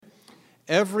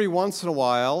Every once in a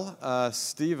while,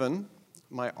 Stephen,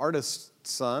 my artist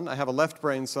son, I have a left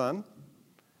brain son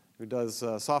who does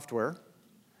software,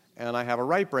 and I have a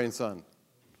right brain son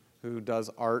who does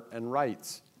art and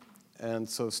writes. And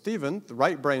so Stephen, the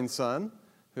right brain son,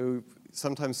 who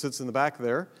sometimes sits in the back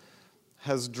there,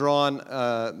 has drawn,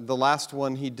 the last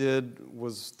one he did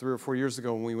was 3 or 4 years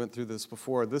ago when we went through this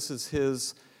before. This is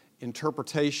his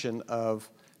interpretation of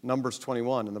Numbers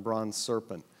 21 and the bronze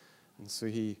serpent. And so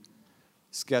he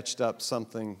sketched up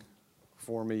something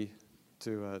for me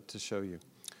to show you.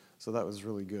 So that was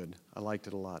really good. I liked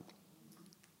it a lot.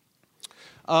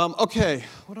 Okay,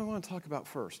 what do I want to talk about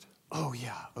first? Oh,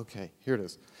 yeah, okay, here it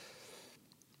is.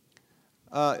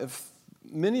 If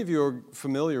many of you are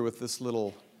familiar with this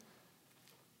little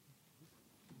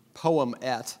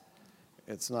poem-ette,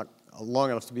 it's not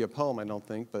long enough to be a poem, I don't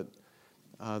think, but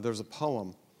there's a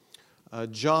poem.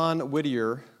 John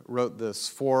Whittier wrote this: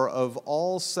 "For of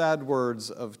all sad words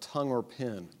of tongue or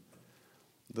pen,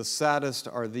 the saddest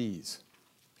are these,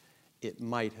 it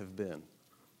might have been."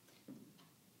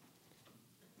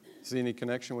 See any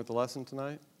connection with the lesson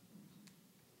tonight?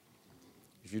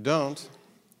 If you don't,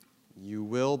 you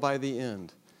will by the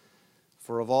end.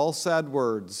 For of all sad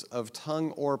words of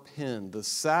tongue or pen, the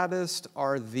saddest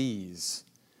are these,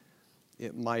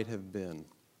 it might have been.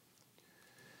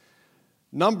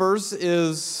 Numbers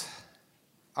is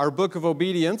our book of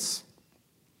obedience.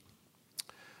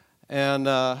 And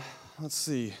let's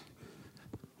see.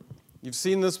 You've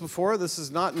seen this before. This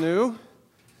is not new.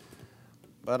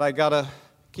 But I got to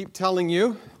keep telling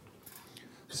you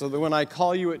so that when I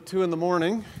call you at 2 in the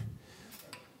morning,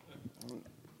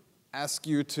 ask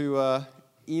you to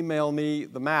email me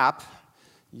the map,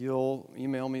 you'll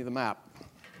email me the map.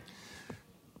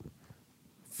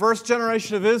 First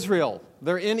generation of Israel,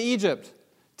 they're in Egypt.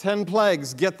 10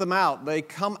 plagues, get them out. They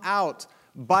come out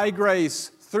by grace,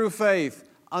 through faith,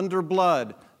 under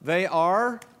blood. They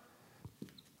are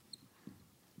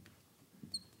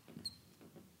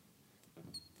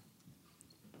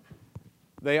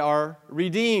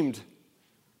redeemed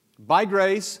by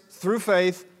grace, through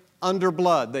faith, under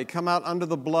blood. They come out under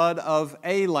the blood of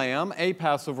a lamb, a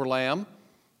Passover lamb.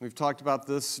 We've talked about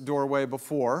this doorway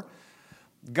before.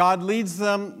 God leads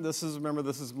them. This is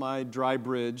my dry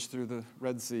bridge through the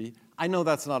Red Sea. I know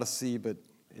that's not a sea, but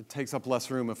it takes up less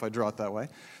room if I draw it that way.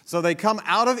 So they come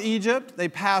out of Egypt. They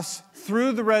pass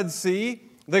through the Red Sea.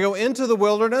 They go into the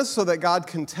wilderness so that God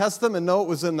can test them and know what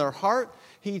was in their heart.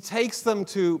 He takes them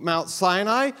to Mount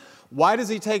Sinai. Why does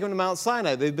he take them to Mount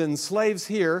Sinai? They've been slaves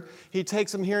here. He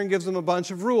takes them here and gives them a bunch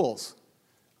of rules.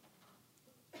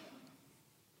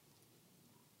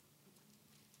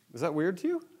 Is that weird to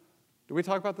you? Did we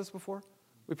talk about this before?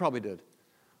 We probably did.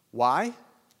 Why?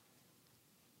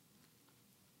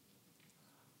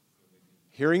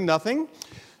 Hearing nothing.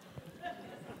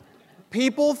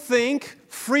 People think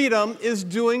freedom is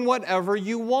doing whatever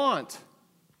you want.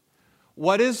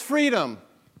 What is freedom?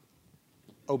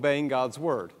 Obeying God's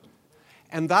word.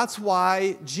 And that's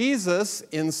why Jesus,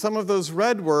 in some of those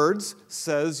red words,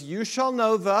 says, "You shall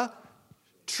know the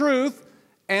truth,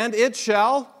 and it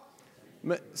shall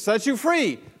set you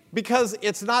free." Because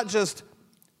it's not just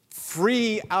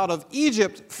free out of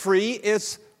Egypt free,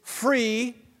 it's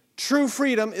free. True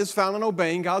freedom is found in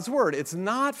obeying God's word. It's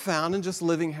not found in just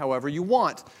living however you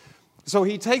want. So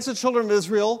he takes the children of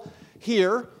Israel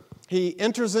here. He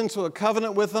enters into a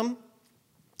covenant with them.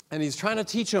 And he's trying to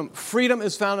teach them freedom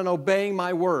is found in obeying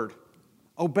my word.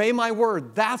 Obey my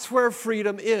word. That's where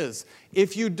freedom is.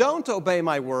 If you don't obey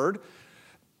my word,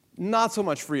 not so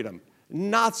much freedom.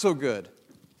 Not so good.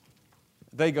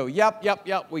 They go, yep,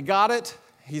 we got it.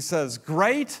 He says,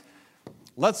 great.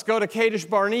 Let's go to Kadesh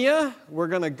Barnea. We're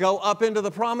going to go up into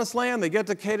the promised land. They get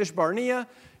to Kadesh Barnea.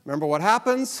 Remember what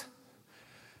happens?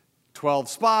 12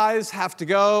 spies have to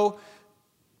go.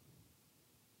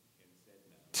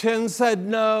 10 said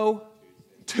no.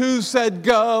 2 said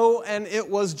go. And it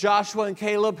was Joshua and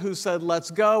Caleb who said,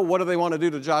 let's go. What do they want to do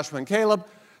to Joshua and Caleb?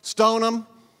 Stone them.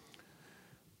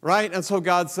 Right? And so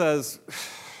God says,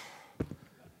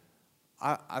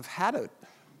 I've had it.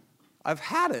 I've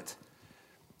had it.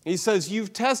 He says,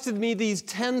 you've tested me these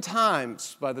 10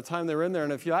 times by the time they were in there.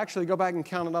 And if you actually go back and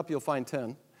count it up, you'll find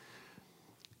 10.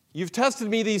 You've tested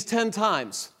me these 10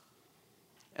 times.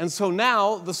 And so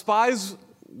now the spies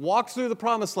walk through the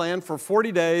promised land for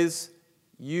 40 days.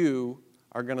 You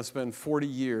are going to spend 40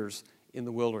 years in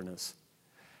the wilderness.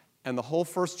 And the whole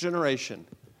first generation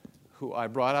who I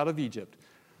brought out of Egypt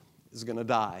is going to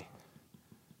die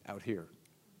out here.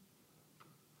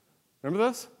 Remember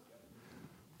this?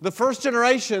 The first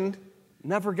generation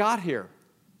never got here.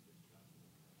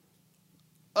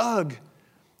 Ugh.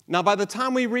 Now, by the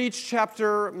time we reach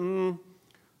chapter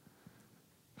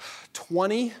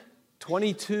 20,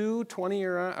 22, 20,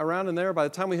 around in there, by the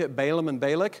time we hit Balaam and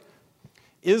Balak,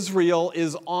 Israel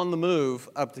is on the move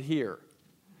up to here.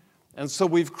 And so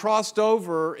we've crossed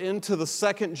over into the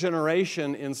second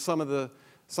generation in some of the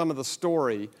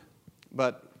story,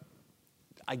 but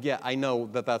I know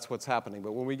that that's what's happening.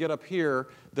 But when we get up here,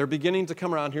 they're beginning to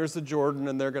come around. Here's the Jordan,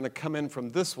 and they're going to come in from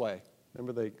this way.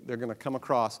 Remember, they're going to come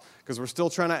across, because we're still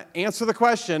trying to answer the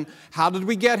question, how did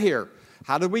we get here?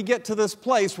 How did we get to this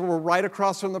place where we're right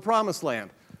across from the Promised Land?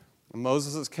 And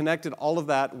Moses has connected all of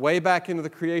that way back into the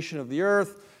creation of the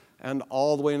earth, and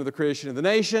all the way into the creation of the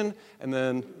nation, and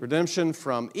then redemption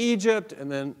from Egypt,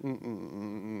 and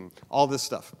then all this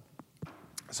stuff.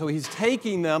 So he's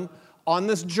taking them on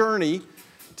this journey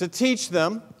to teach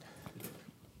them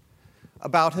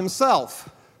about himself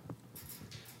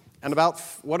and about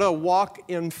what a walk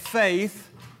in faith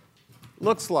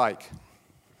looks like.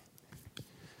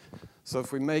 So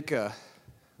if we make a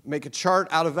chart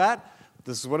out of that,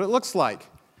 this is what it looks like.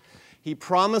 He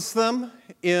promised them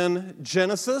in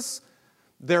Genesis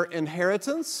their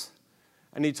inheritance,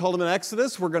 and he told them in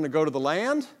Exodus, we're going to go to the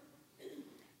land.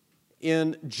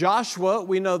 In Joshua,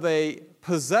 we know they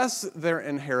possess their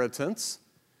inheritance,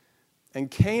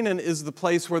 and Canaan is the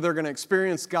place where they're going to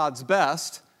experience God's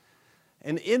best.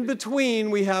 And in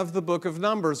between, we have the book of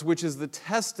Numbers, which is the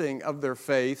testing of their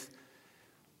faith,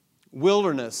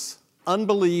 wilderness,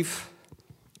 unbelief,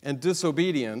 and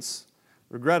disobedience,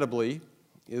 regrettably,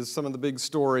 is some of the big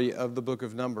story of the book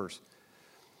of Numbers.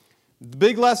 The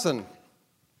big lesson,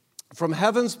 from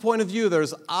heaven's point of view,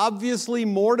 there's obviously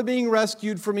more to being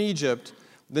rescued from Egypt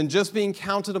than just being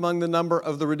counted among the number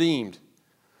of the redeemed.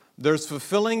 There's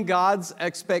fulfilling God's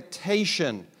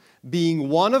expectation, being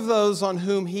one of those on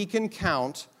whom he can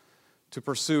count to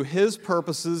pursue his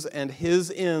purposes and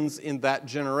his ends in that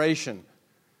generation.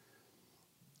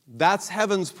 That's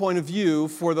heaven's point of view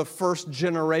for the first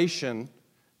generation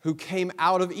who came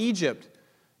out of Egypt.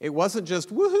 It wasn't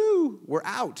just, woohoo, we're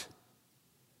out.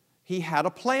 He had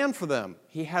a plan for them.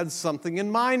 He had something in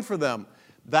mind for them.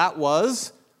 That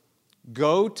was,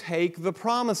 go take the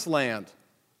promised land.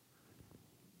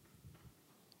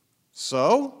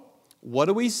 So, what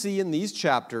do we see in these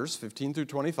chapters, 15 through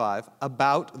 25,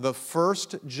 about the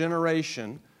first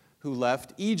generation who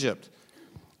left Egypt?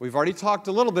 We've already talked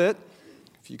a little bit,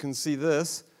 if you can see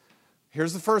this.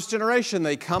 Here's the first generation.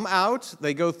 They come out,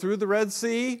 they go through the Red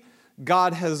Sea.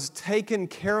 God has taken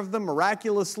care of them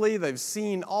miraculously. They've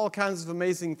seen all kinds of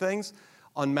amazing things.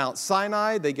 On Mount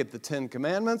Sinai, they get the 10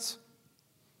 Commandments.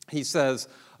 He says,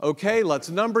 okay, let's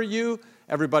number you.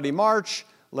 Everybody march.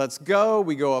 Let's go.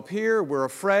 We go up here. We're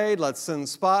afraid. Let's send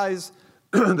spies.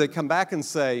 They come back and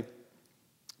say,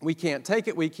 we can't take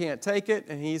it. We can't take it.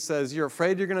 And he says, you're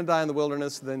afraid you're going to die in the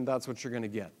wilderness. Then that's what you're going to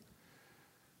get.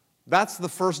 That's the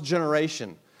first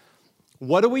generation.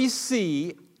 What do we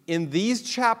see in these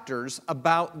chapters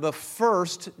about the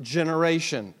first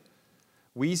generation?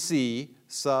 We see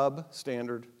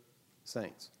substandard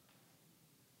saints.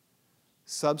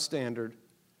 Substandard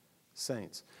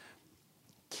saints.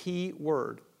 Key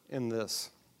word in this.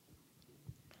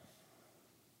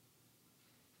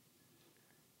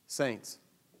 Saints.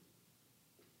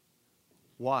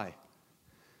 Why?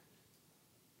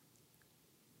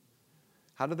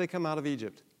 How did they come out of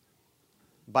Egypt?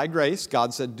 By grace.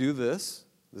 God said, do this.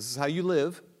 This is how you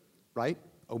live, right?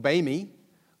 Obey me.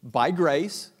 By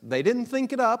grace. They didn't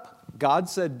think it up. God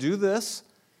said, do this.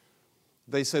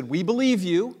 They said, we believe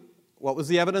you. What was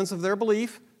the evidence of their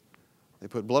belief? They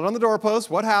put blood on the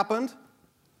doorpost. What happened?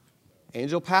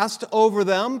 Angel passed over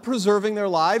them, preserving their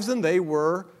lives, and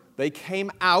they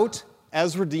came out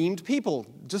as redeemed people.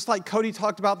 Just like Cody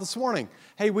talked about this morning.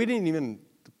 Hey, we didn't even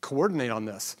coordinate on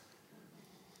this.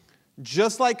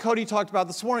 Just like Cody talked about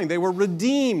this morning, they were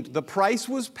redeemed. The price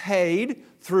was paid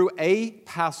through a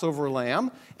Passover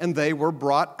lamb, and they were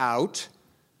brought out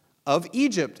of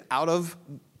Egypt,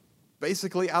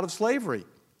 basically out of slavery.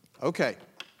 Okay.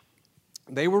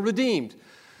 They were redeemed.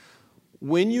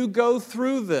 When you go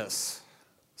through this,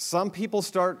 some people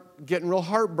start getting real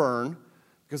heartburn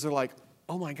because they're like,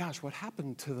 oh my gosh, what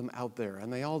happened to them out there?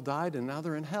 And they all died and now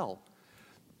they're in hell.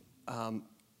 I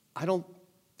don't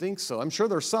think so. I'm sure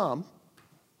there's some,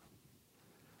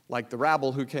 like the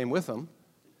rabble who came with them.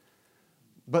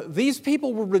 But these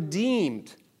people were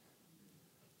redeemed.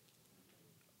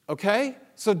 Okay?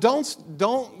 So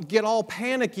don't get all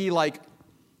panicky like,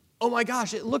 oh my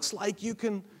gosh, it looks like you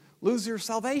can lose your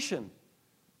salvation.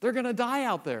 They're going to die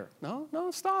out there. No,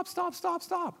 stop.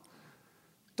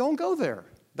 Don't go there.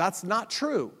 That's not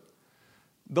true.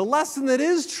 The lesson that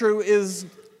is true is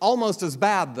almost as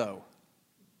bad, though.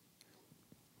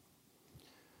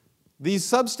 These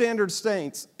substandard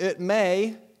saints, it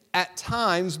may at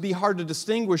times be hard to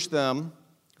distinguish them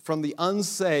from the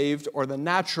unsaved or the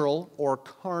natural or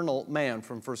carnal man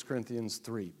from 1 Corinthians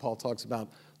 3. Paul talks about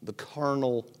the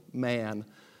carnal man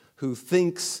who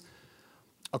thinks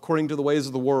according to the ways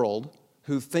of the world,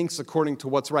 who thinks according to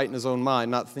what's right in his own mind,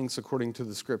 not thinks according to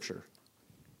the Scripture.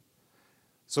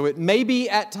 So it may be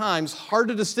at times hard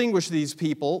to distinguish these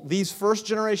people, these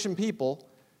first-generation people,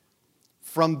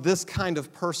 from this kind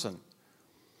of person.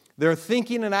 Their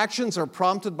thinking and actions are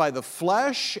prompted by the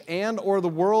flesh and or the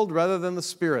world rather than the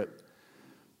Spirit.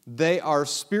 They are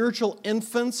spiritual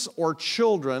infants or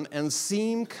children and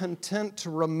seem content to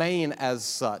remain as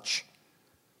such.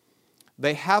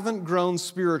 They haven't grown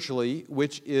spiritually,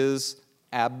 which is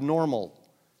abnormal.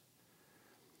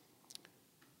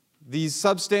 These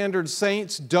substandard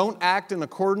saints don't act in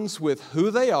accordance with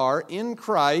who they are in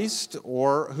Christ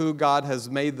or who God has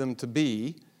made them to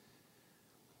be.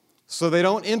 So they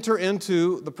don't enter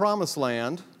into the promised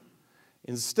land.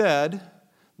 Instead,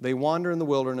 they wander in the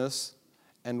wilderness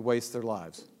and waste their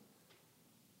lives.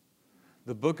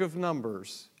 The book of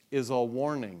Numbers is a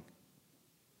warning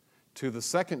to the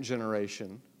second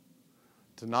generation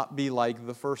to not be like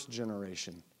the first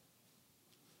generation.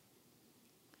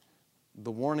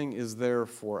 The warning is there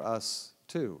for us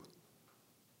too,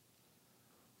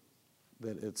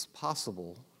 that it's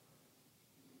possible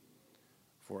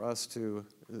for us to,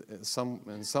 in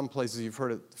some places you've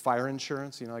heard it, fire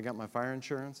insurance. You know, I got my fire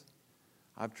insurance.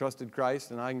 I've trusted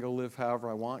Christ and I can go live however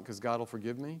I want because God will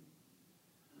forgive me.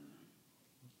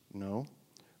 No.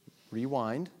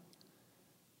 Rewind.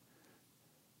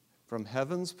 From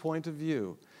heaven's point of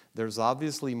view, there's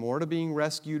obviously more to being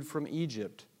rescued from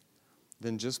Egypt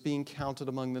than just being counted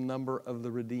among the number of the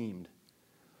redeemed.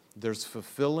 There's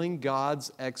fulfilling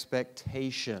God's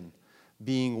expectation,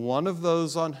 being one of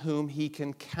those on whom He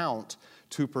can count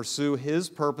to pursue His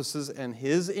purposes and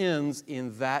His ends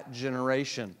in that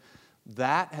generation.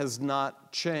 That has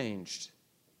not changed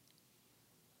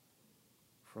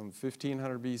from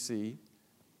 1500 BC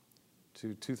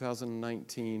to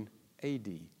 2019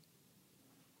 AD.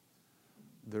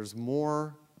 There's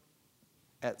more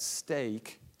at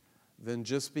stake than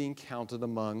just being counted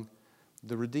among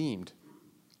the redeemed.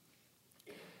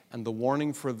 And the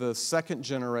warning for the second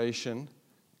generation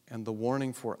and the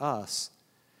warning for us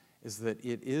is that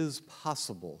it is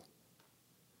possible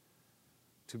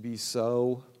to be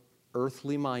so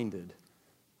earthly minded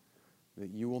that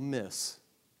you will miss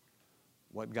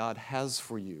what God has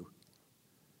for you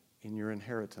in your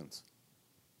inheritance.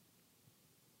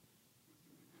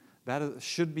 That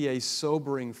should be a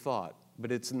sobering thought,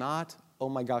 but it's not, oh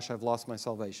my gosh, I've lost my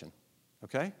salvation.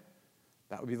 Okay?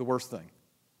 That would be the worst thing.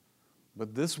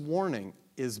 But this warning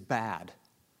is bad.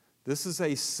 This is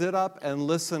a sit up and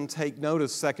listen, take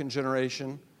notice, second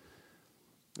generation.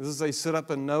 This is a sit up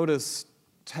and notice,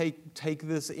 take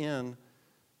this in,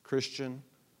 Christian.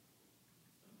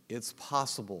 It's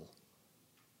possible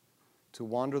to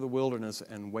wander the wilderness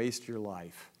and waste your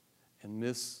life and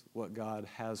miss what God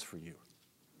has for you.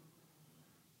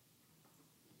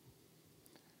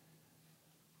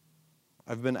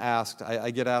 I've been asked,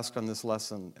 I get asked on this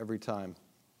lesson every time.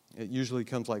 It usually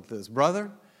comes like this: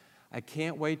 brother, I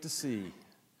can't wait to see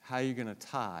how you're going to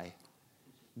tie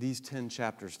these 10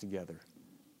 chapters together.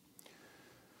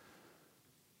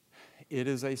 It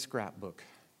is a scrapbook.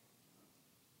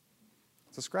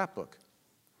 It's a scrapbook.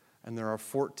 And there are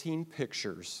 14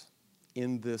 pictures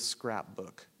in this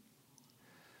scrapbook.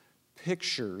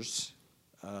 Pictures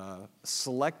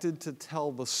selected to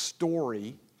tell the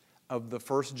story of the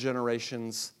first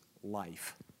generation's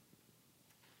life.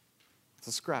 It's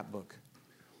a scrapbook.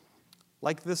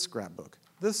 Like this scrapbook.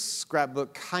 This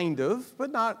scrapbook kind of,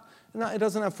 but not it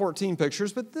doesn't have 14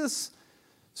 pictures, but this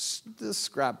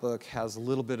scrapbook has a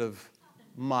little bit of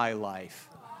my life.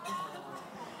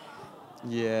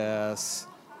 Yes.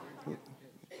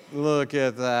 Look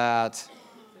at that.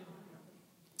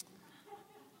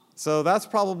 So that's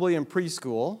probably in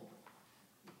preschool.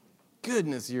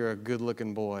 Goodness, you're a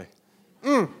good-looking boy.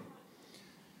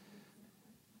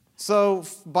 So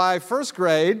by first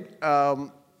grade, I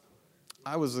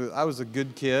was a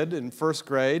good kid in first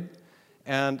grade,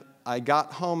 and I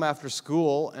got home after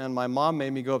school, and my mom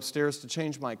made me go upstairs to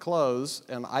change my clothes,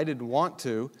 and I didn't want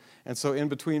to. And so in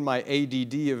between my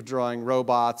ADD of drawing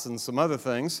robots and some other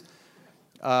things,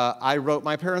 I wrote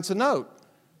my parents a note.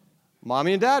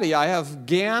 Mommy and Daddy, I have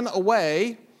gone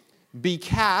away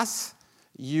because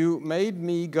you made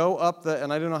me go up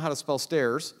and I didn't know how to spell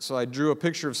stairs, so I drew a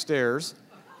picture of stairs,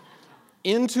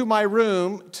 into my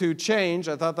room to change.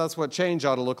 I thought that's what change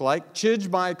ought to look like. Chidge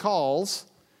my calls.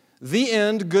 The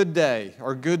end, good day,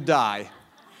 or good die.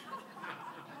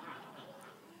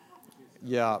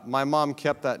 Yeah, my mom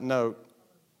kept that note.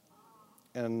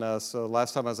 And so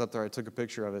last time I was up there, I took a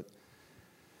picture of it.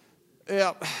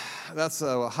 Yeah, that's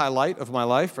a highlight of my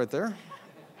life right there.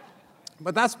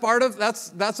 But that's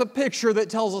a picture that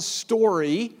tells a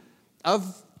story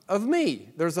of me.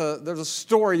 There's a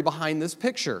story behind this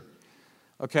picture.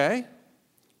 Okay?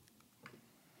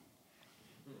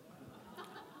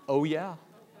 Oh yeah.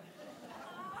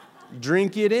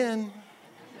 Drink it in.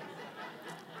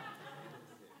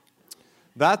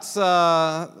 That's,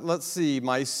 let's see,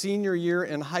 my senior year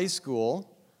in high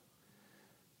school.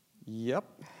 Yep,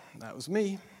 that was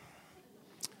me.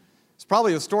 There's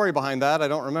probably a story behind that. I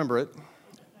don't remember it.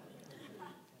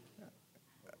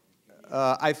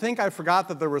 I think I forgot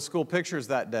that there were school pictures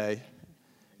that day,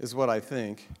 is what I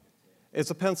think.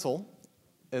 It's a pencil.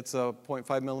 It's a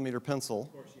 0.5 millimeter pencil.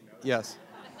 Of course you know that. Yes.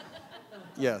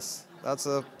 Yes, that's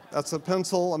a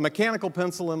pencil, a mechanical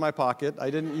pencil in my pocket. I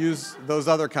didn't use those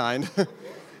other kind.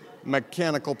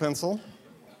 Mechanical pencil.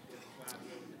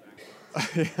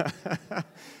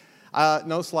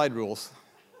 No slide rules.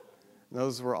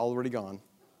 Those were already gone.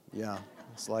 Yeah,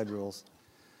 slide rules.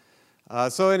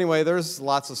 So anyway, there's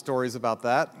lots of stories about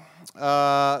that.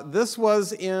 This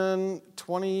was in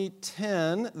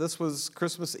 2010. This was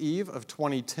Christmas Eve of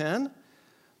 2010.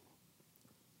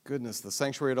 Goodness, the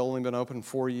sanctuary had only been open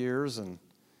 4 years, and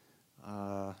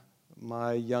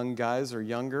my young guys are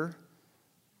younger.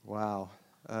 Wow,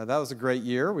 that was a great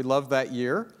year. We loved that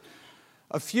year.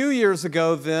 A few years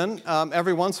ago then,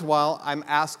 every once in a while, I'm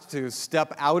asked to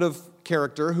step out of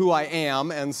character, who I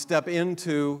am, and step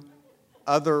into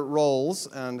other roles.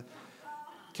 And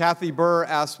Kathy Burr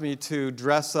asked me to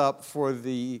dress up for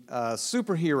the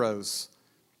superheroes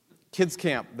kids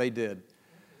camp they did.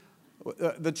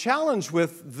 The challenge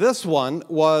with this one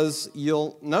was,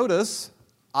 you'll notice,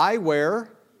 I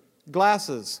wear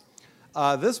glasses.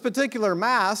 This particular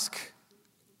mask,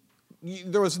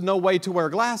 there was no way to wear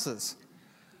glasses.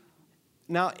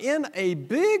 Now, in a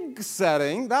big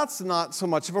setting, that's not so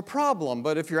much of a problem.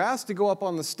 But if you're asked to go up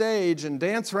on the stage and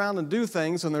dance around and do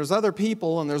things, and there's other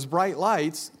people and there's bright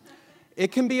lights,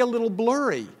 it can be a little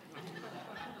blurry.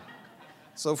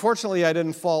 So fortunately, I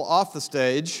didn't fall off the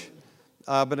stage.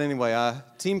 But anyway, a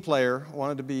team player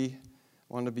wanted to be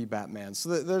Batman.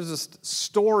 So there's just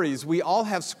stories. We all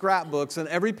have scrapbooks, and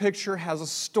every picture has a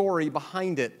story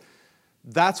behind it.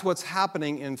 That's what's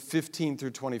happening in 15 through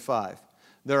 25.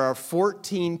 There are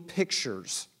 14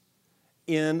 pictures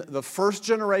in the first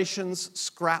generation's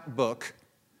scrapbook.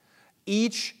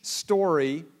 Each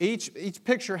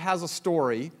picture has a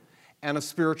story and a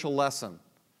spiritual lesson,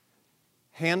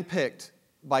 handpicked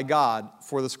by God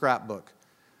for the scrapbook.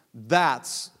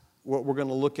 That's what we're going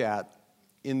to look at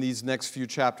in these next few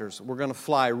chapters. We're going to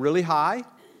fly really high.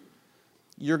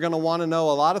 You're going to want to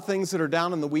know a lot of things that are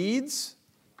down in the weeds,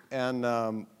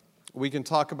 and we can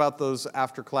talk about those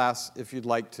after class if you'd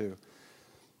like to.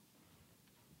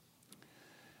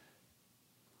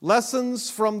 Lessons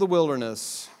from the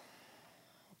wilderness.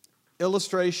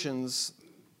 Illustrations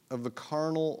of the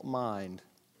carnal mind.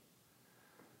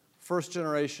 First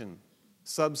generation,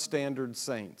 substandard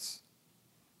saints.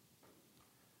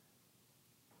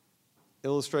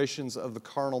 Illustrations of the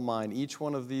carnal mind. Each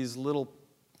one of these little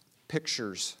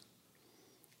pictures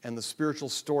and the spiritual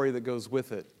story that goes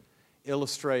with it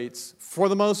illustrates, for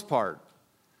the most part,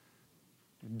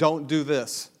 don't do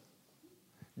this.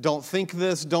 Don't think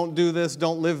this, don't do this,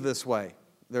 don't live this way.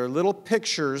 They're little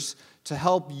pictures to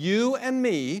help you and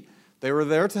me. They were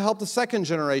there to help the second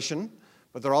generation,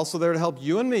 but they're also there to help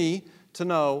you and me to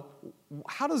know,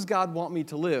 how does God want me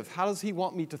to live? How does He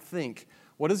want me to think?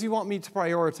 What does He want me to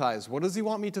prioritize? What does He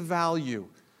want me to value?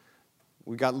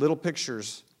 We got little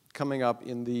pictures coming up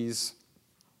in these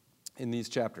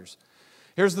chapters.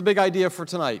 Here's the big idea for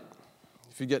tonight.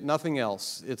 If you get nothing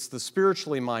else, it's the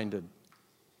spiritually minded,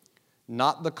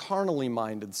 not the carnally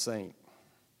minded saint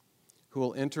who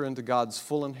will enter into God's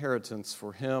full inheritance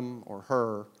for him or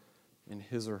her in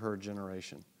his or her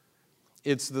generation.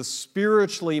 It's the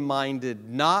spiritually minded,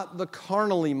 not the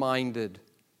carnally minded,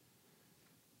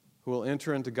 who will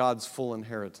enter into God's full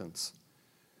inheritance.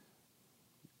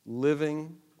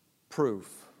 Living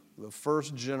proof. The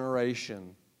first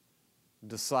generation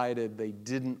decided they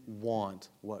didn't want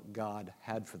what God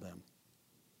had for them.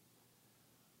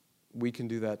 We can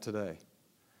do that today.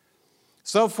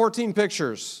 So, 14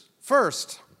 pictures.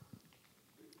 First,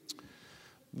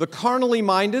 the carnally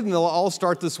minded, and they'll all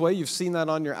start this way. You've seen that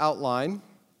on your outline.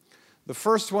 The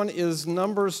first one is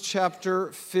Numbers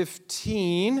chapter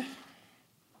 15.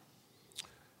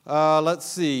 Let's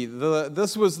see.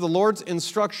 This was the Lord's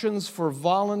instructions for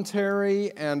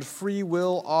voluntary and free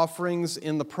will offerings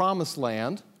in the Promised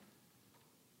Land.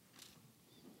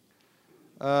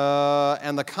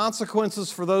 and the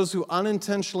consequences for those who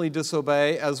unintentionally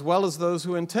disobey as well as those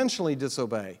who intentionally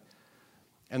disobey.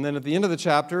 And then at the end of the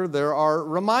chapter, there are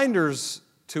reminders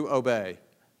to obey.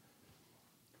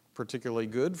 Particularly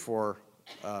good for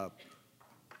the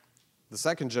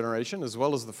second generation as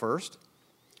well as the first.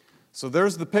 So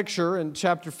there's the picture in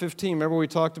chapter 15. Remember we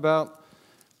talked about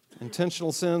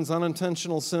intentional sins,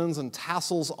 unintentional sins, and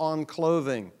tassels on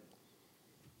clothing.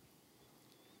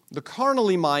 The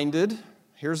carnally minded,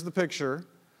 here's the picture,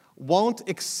 won't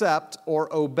accept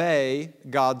or obey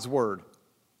God's word.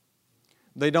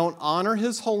 They don't honor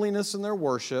His holiness in their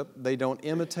worship. They don't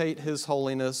imitate His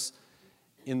holiness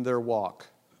in their walk.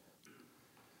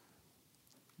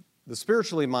 The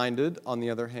spiritually minded, on the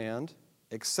other hand,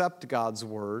 accept God's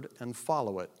word and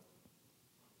follow it.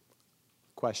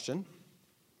 Question: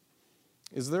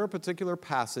 is there a particular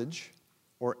passage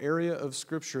or area of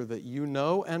Scripture that you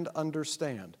know and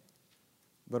understand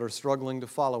but are struggling to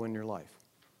follow in your life?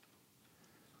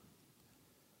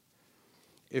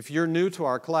 If you're new to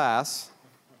our class,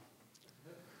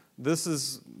 this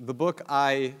is the book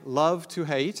I love to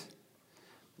hate.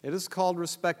 It is called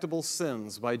Respectable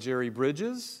Sins by Jerry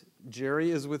Bridges. Jerry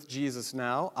is with Jesus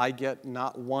now. I get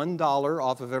not $1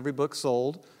 off of every book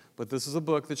sold, but this is a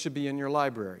book that should be in your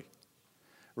library.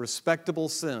 Respectable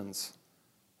Sins.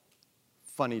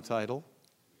 Funny title.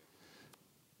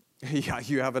 Yeah,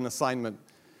 you have an assignment.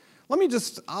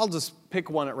 I'll just pick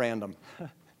one at random.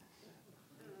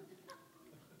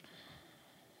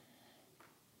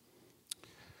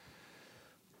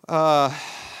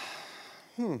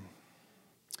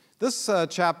 This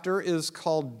chapter is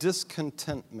called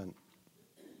Discontentment.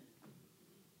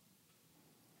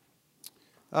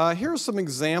 Here are some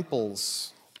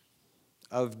examples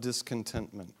of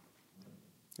discontentment.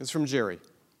 It's from Jerry.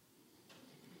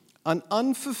 An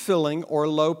unfulfilling or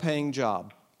low-paying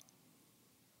job.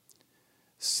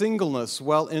 Singleness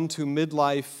well into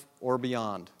midlife or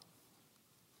beyond.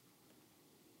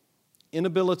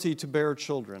 Inability to bear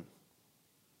children.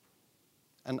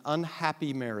 An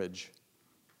unhappy marriage.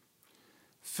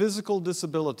 Physical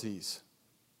disabilities.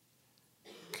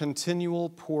 Continual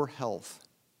poor health.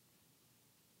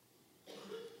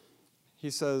 He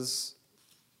says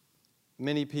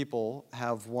many people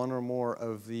have one or more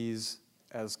of these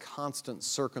as constant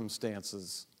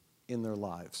circumstances in their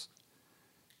lives.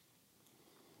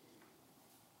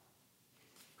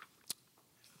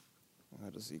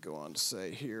 What does he go on to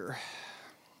say here?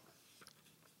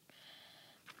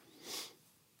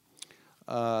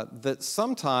 That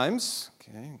sometimes,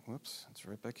 it's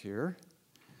right back here.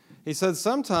 He said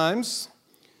sometimes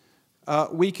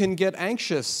we can get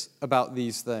anxious about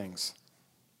these things.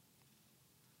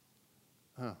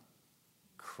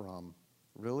 Crumb.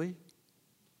 Really?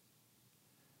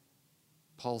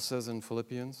 Paul says in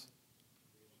Philippians.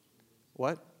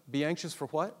 What? Be anxious for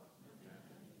what?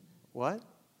 What?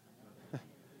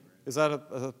 Is that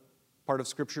a part of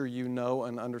Scripture you know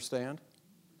and understand?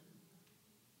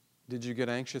 Did you get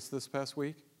anxious this past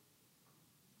week?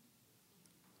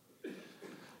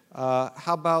 How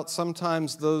about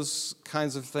sometimes those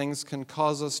kinds of things can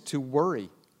cause us to worry?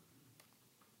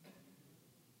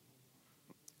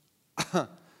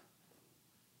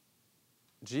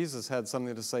 Jesus had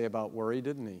something to say about worry,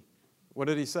 didn't he? What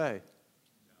did he say?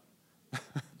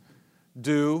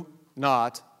 Do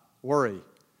not worry.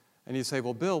 And you say,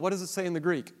 well, Bill, what does it say in the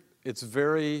Greek? It's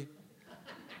very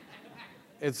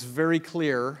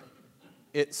clear.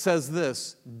 It says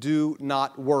this: do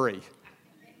not worry.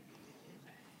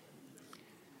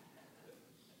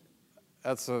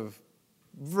 That's a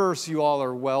verse you all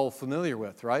are well familiar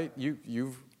with, right?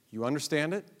 You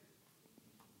understand it.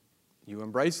 You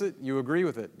embrace it. You agree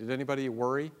with it. Did anybody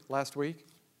worry last week?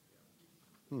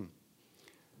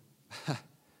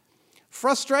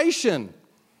 Frustration.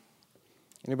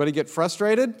 Anybody get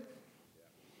frustrated?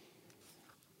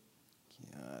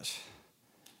 Gosh,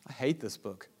 I hate this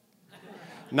book.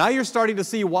 Now you're starting to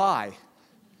see why.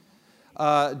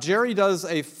 Jerry does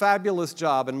a fabulous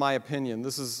job, in my opinion.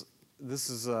 This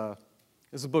is a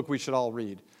book we should all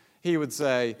read. He would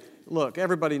say, look,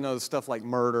 everybody knows stuff like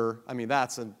murder. I mean,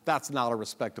 that's not a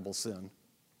respectable sin,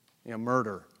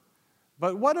 murder.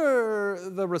 But what are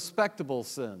the respectable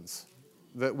sins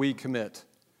that we commit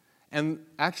and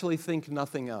actually think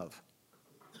nothing of?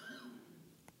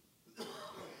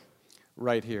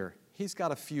 Right here. He's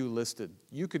got a few listed.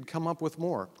 You could come up with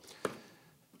more.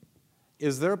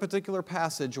 Is there a particular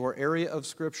passage or area of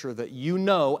Scripture that you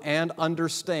know and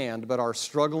understand but are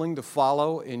struggling to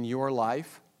follow in your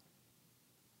life?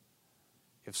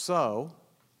 If so,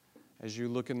 as you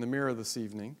look in the mirror this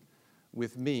evening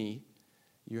with me,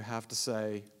 you have to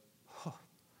say,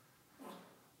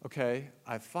 Okay,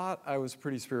 I thought I was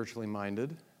pretty spiritually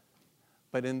minded,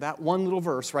 but in that one little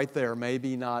verse right there,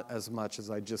 maybe not as much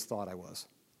as I just thought I was.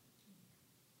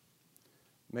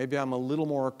 Maybe I'm a little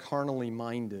more carnally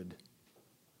minded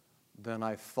than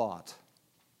I thought.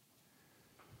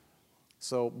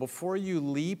 So before you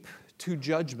leap to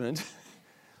judgment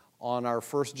on our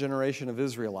first generation of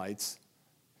Israelites,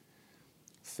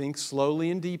 think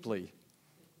slowly and deeply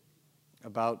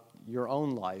about your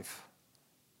own life.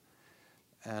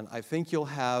 And I think you'll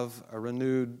have a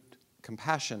renewed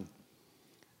compassion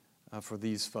for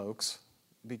these folks,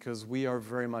 because we are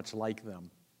very much like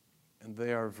them, and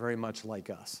they are very much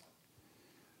like us.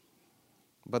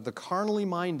 But the carnally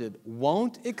minded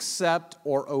won't accept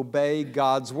or obey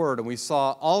God's word. And we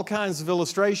saw all kinds of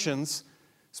illustrations,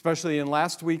 especially in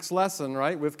last week's lesson,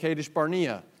 right, with Kadesh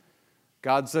Barnea.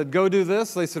 God said, go do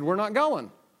this. They said, we're not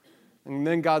going. And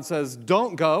then God says,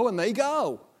 don't go, and they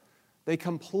go. They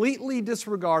completely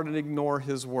disregard and ignore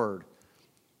his word.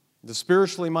 The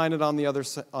spiritually minded, on the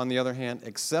other hand,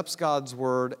 accepts God's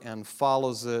word and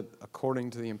follows it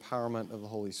according to the empowerment of the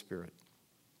Holy Spirit.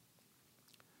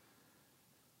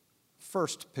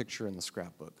 First picture in the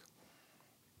scrapbook.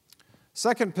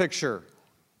 Second picture,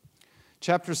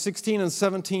 chapters 16 and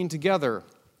 17 together.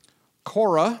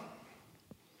 Korah,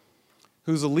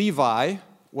 who's a Levi,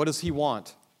 what does he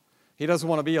want? He doesn't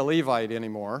want to be a Levite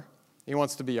anymore. He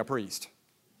wants to be a priest.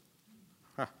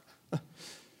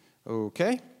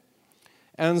 Okay.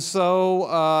 And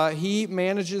so he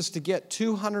manages to get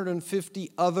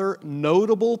 250 other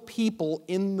notable people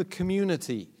in the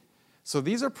community. So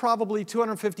these are probably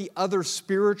 250 other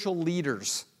spiritual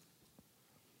leaders.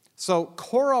 So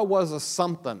Korah was a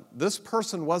something. This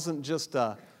person wasn't just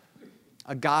a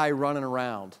guy running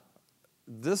around.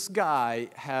 This guy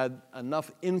had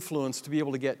enough influence to be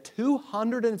able to get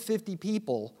 250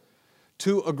 people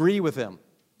to agree with him.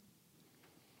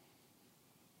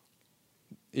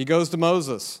 He goes to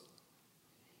Moses.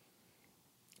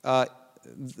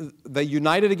 They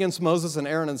united against Moses and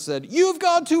Aaron and said, "You've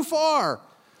gone too far.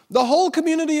 The whole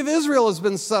community of Israel has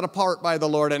been set apart by the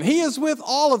Lord, and he is with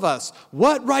all of us.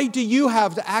 What right do you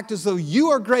have to act as though you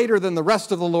are greater than the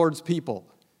rest of the Lord's people?"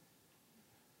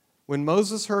 When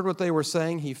Moses heard what they were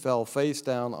saying, he fell face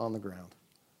down on the ground.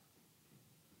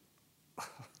 Oh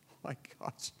my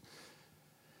gosh.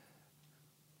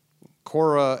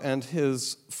 Korah and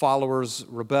his followers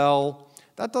rebel.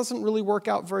 That doesn't really work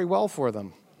out very well for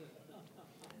them.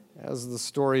 As the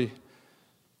story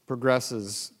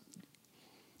progresses,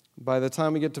 by the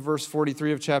time we get to verse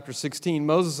 43 of chapter 16,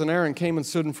 Moses and Aaron came and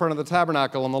stood in front of the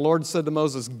tabernacle, and the Lord said to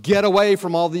Moses, "Get away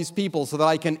from all these people so that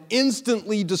I can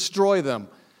instantly destroy them."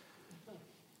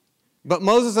 But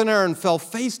Moses and Aaron fell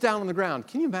face down on the ground.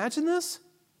 Can you imagine this?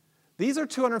 These are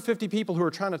 250 people who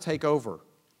are trying to take over.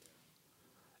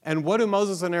 And what do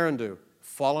Moses and Aaron do?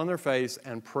 Fall on their face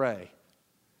and pray.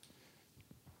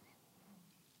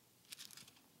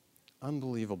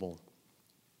 Unbelievable.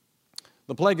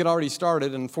 The plague had already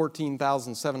started, and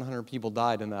 14,700 people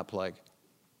died in that plague.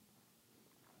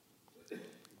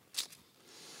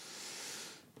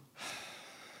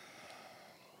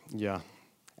 Yeah.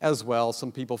 As well,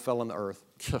 some people fell in the earth.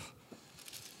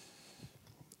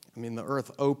 I mean, the earth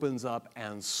opens up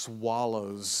and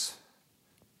swallows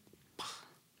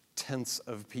tenths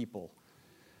of people.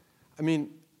 I mean,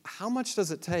 how much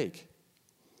does it take?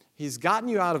 He's gotten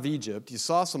you out of Egypt. You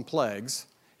saw some plagues.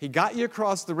 He got you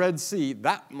across the Red Sea.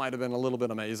 That might have been a little bit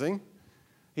amazing.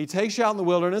 He takes you out in the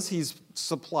wilderness. He's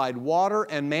supplied water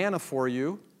and manna for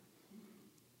you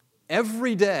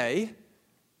every day.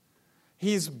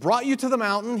 He's brought you to the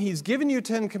mountain. He's given you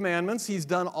 10 commandments. He's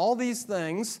done all these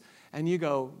things. And you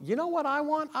go, you know what I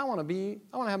want? I want to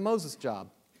have Moses' job.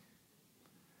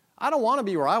 I don't want to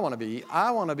be where I want to be.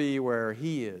 I want to be where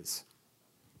he is.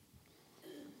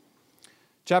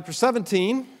 Chapter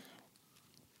 17,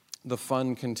 the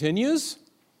fun continues.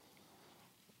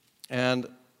 And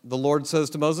the Lord says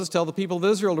to Moses, "Tell the people of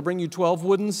Israel to bring you 12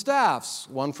 wooden staffs,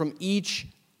 one from each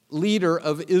leader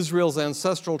of Israel's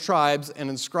ancestral tribes,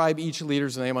 and inscribe each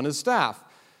leader's name on his staff."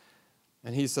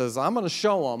 And he says, I'm going to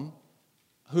show them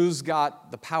who's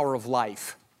got the power of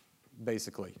life,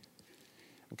 basically.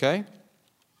 Okay?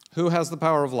 Who has the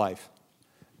power of life?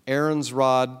 Aaron's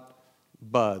rod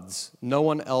buds. No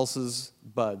one else's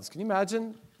buds. Can you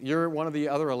imagine? You're one of the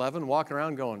other 11 walking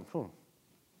around going,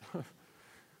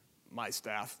 my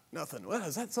staff, nothing. What,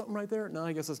 is that something right there? No,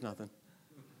 I guess it's nothing.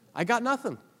 I got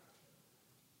nothing.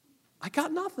 I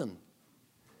got nothing.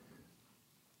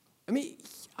 I mean,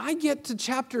 I get to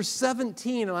chapter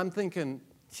 17 and I'm thinking,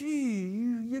 gee,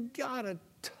 you got to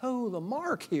toe the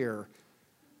mark here.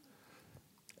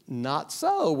 Not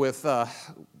so with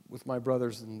with my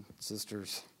brothers and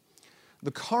sisters. The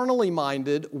carnally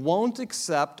minded won't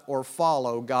accept or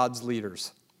follow God's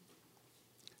leaders.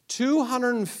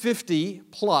 250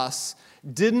 plus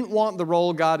didn't want the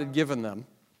role God had given them.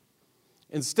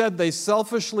 Instead, they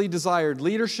selfishly desired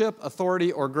leadership,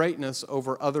 authority, or greatness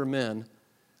over other men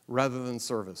rather than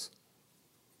service.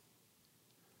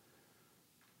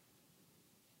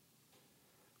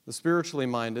 The spiritually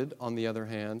minded, on the other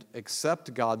hand,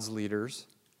 accept God's leaders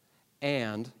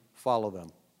and follow them.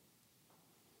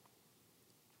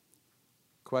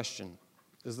 Question: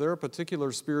 is there a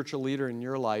particular spiritual leader in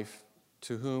your life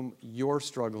to whom you're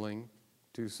struggling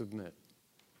to submit?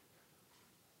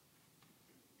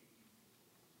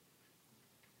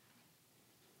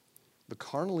 The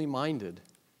carnally minded.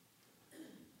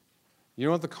 You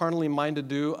know what the carnally minded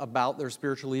do about their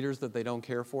spiritual leaders that they don't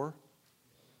care for?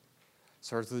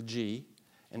 Starts with a G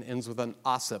and ends with an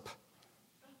ossip.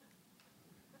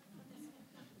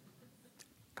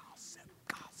 Gossip,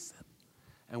 gossip.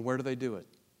 And where do they do it?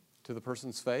 To the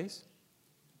person's face?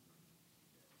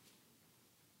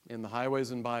 In the highways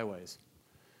and byways.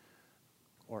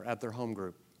 Or at their home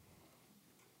group.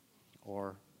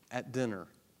 Or at dinner.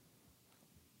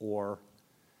 Or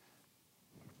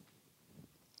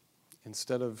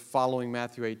instead of following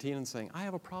Matthew 18 and saying, I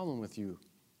have a problem with you,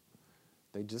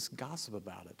 they just gossip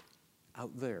about it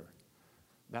out there.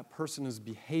 That person is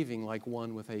behaving like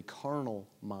one with a carnal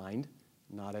mind,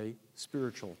 not a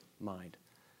spiritual mind.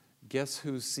 Guess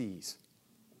who sees?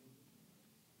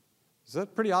 Is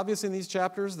that pretty obvious in these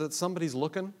chapters that somebody's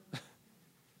looking?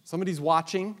 Somebody's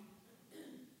watching?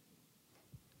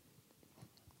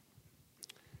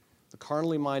 The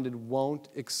carnally minded won't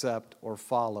accept or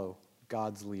follow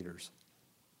God's leaders.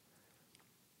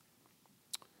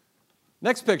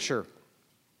 Next picture.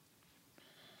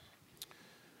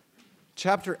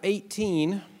 Chapter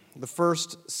 18, the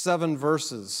first 7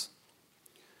 verses.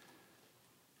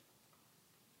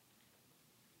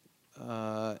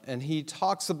 And he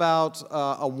talks about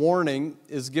a warning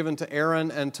is given to Aaron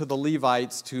and to the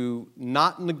Levites to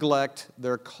not neglect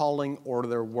their calling or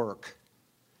their work.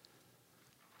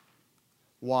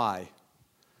 Why?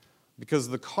 Because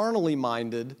the carnally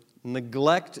minded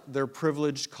neglect their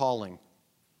privileged calling.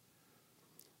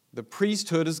 The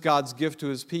priesthood is God's gift to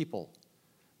his people.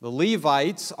 The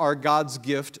Levites are God's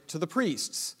gift to the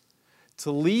priests.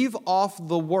 To leave off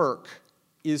the work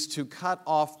is to cut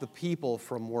off the people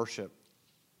from worship.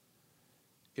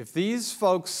 If these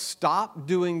folks stop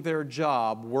doing their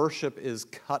job, worship is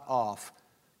cut off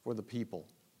for the people.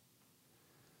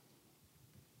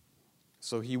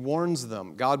 So he warns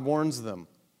them, God warns them,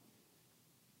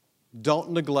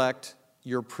 don't neglect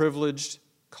your privileged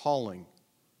calling.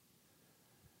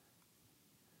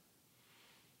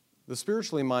 The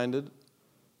spiritually minded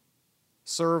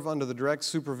serve under the direct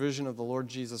supervision of the Lord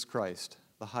Jesus Christ,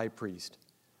 the high priest.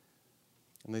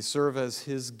 And they serve as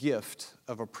his gift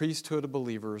of a priesthood of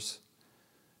believers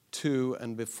to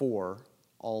and before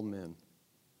all men.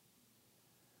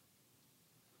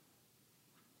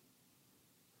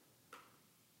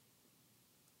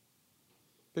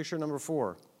 Picture number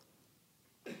 4.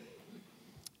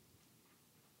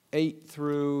 8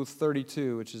 through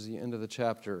 32, which is the end of the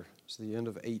chapter. It's the end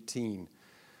of 18.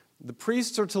 The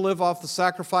priests are to live off the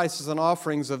sacrifices and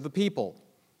offerings of the people.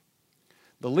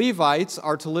 The Levites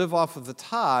are to live off of the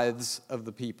tithes of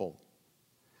the people.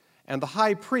 And the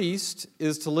high priest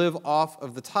is to live off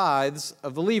of the tithes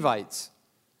of the Levites.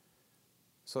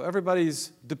 So everybody's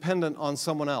dependent on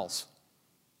someone else.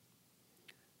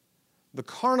 The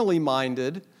carnally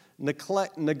minded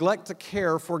neglect to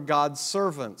care for God's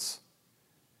servants.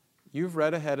 You've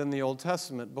read ahead in the Old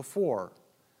Testament before.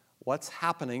 What's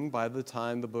happening by the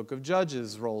time the book of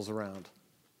Judges rolls around?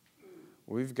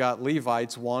 We've got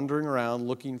Levites wandering around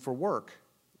looking for work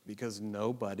because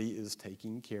nobody is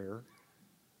taking care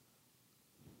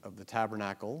of the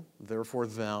tabernacle. Therefore,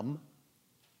 the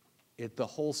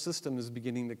whole system is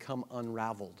beginning to come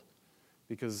unraveled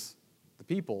because the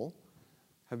people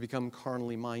have become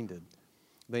carnally minded.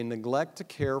 They neglect to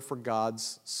care for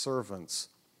God's servants.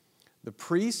 The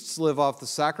priests live off the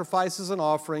sacrifices and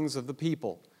offerings of the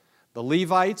people. The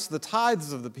Levites, the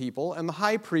tithes of the people, and the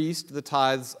high priest, the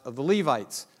tithes of the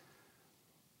Levites.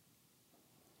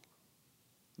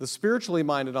 The spiritually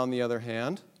minded, on the other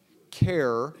hand,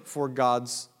 care for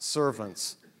God's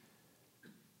servants.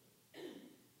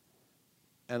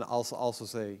 And also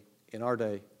say, in our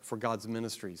day, for God's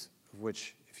ministries, of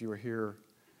which, if you were here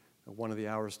at one of the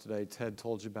hours today, Ted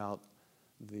told you about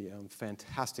the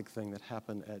fantastic thing that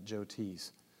happened at Joe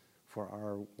T's for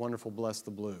our wonderful Bless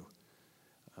the Blue.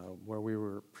 Where we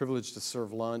were privileged to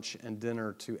serve lunch and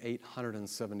dinner to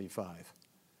 875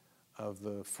 of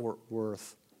the Fort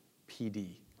Worth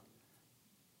PD.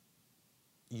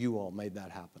 You all made that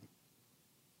happen.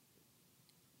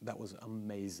 That was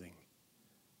amazing.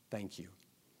 Thank you.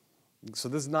 So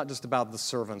this is not just about the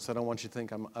servants. I don't want you to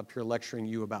think I'm up here lecturing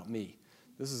you about me.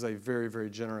 This is a very, very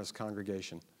generous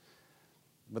congregation.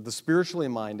 But the spiritually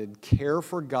minded care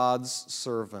for God's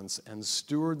servants and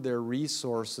steward their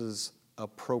resources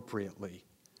appropriately.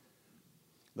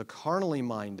 The carnally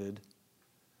minded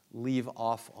leave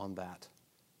off on that.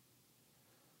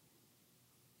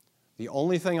 The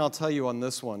only thing I'll tell you on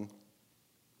this one,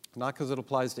 not because it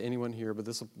applies to anyone here, but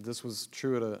this was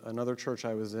true at another church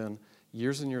I was in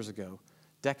years and years ago,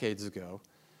 decades ago,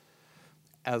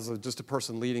 as just a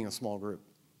person leading a small group.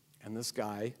 And this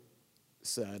guy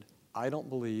said, I don't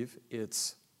believe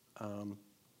it's, what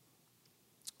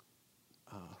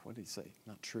did he say?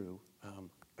 Not true.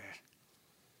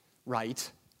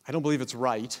 Right. I don't believe it's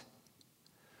right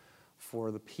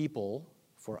for the people,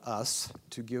 for us,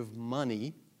 to give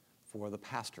money for the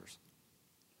pastors.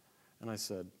 And I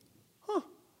said,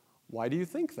 why do you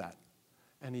think that?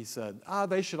 And he said,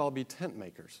 they should all be tent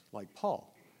makers, like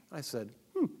Paul. I said,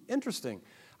 interesting.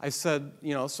 I said,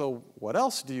 so what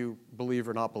else do you believe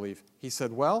or not believe? He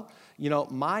said, well,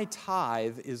 my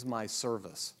tithe is my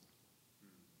service.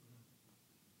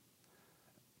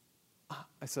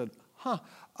 I said,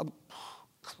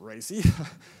 crazy.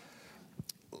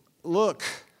 Look,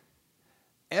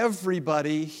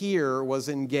 everybody here was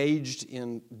engaged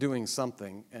in doing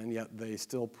something, and yet they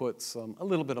still put a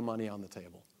little bit of money on the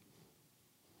table.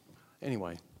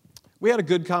 Anyway, we had a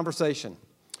good conversation.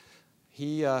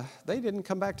 They didn't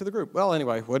come back to the group. Well,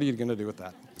 anyway, what are you going to do with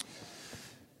that?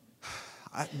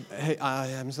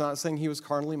 I'm not saying he was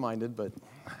carnally minded, but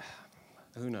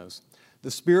who knows? The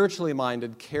spiritually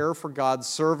minded care for God's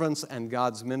servants and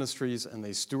God's ministries, and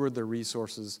they steward their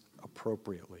resources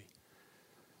appropriately.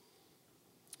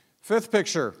 Fifth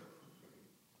picture.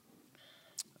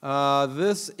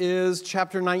 This is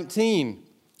chapter 19.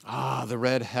 The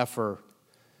red heifer.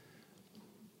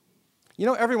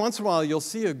 Every once in a while you'll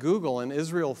see a Google and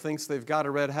Israel thinks they've got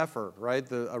a red heifer, right?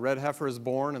 A red heifer is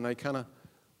born and they kind of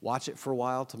watch it for a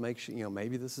while to make sure,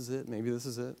 maybe this is it, maybe this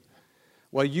is it.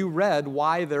 Well, you read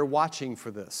why they're watching for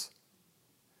this.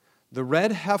 The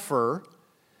red heifer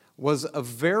was a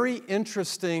very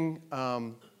interesting,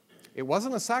 it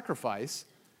wasn't a sacrifice,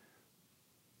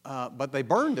 but they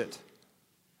burned it.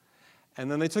 And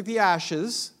then they took the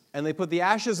ashes and they put the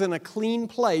ashes in a clean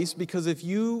place, because if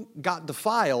you got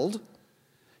defiled,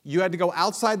 you had to go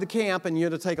outside the camp and you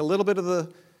had to take a little bit of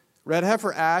the red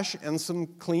heifer ash and some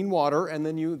clean water, and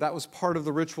then that was part of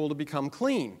the ritual to become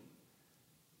clean.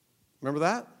 Remember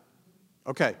that?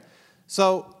 Okay.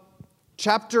 So,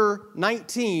 chapter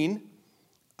 19,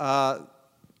 okay.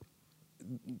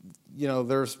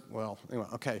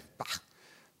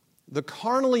 The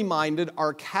carnally minded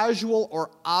are casual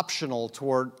or optional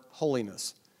toward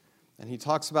holiness. And he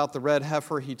talks about the red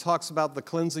heifer, he talks about the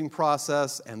cleansing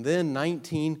process, and then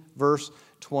 19 verse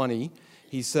 20,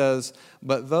 he says,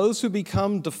 but those who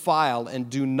become defiled and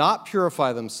do not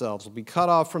purify themselves will be cut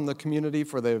off from the community,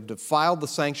 for they have defiled the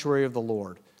sanctuary of the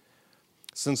Lord.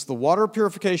 Since the water of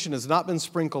purification has not been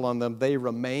sprinkled on them, they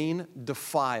remain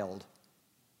defiled.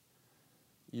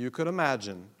 You could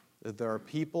imagine that there are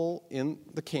people in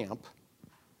the camp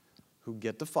who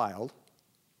get defiled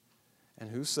and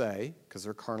who say, because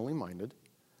they're carnally minded,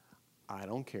 I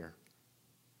don't care.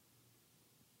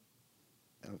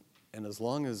 And as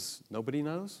long as nobody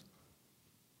knows,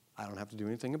 I don't have to do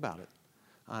anything about it.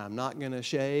 I'm not going to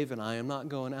shave, and I am not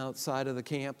going outside of the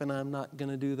camp, and I'm not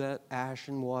going to do that ash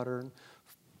and water.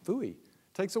 Phooey.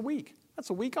 Takes a week. That's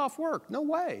a week off work. No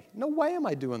way. No way am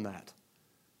I doing that.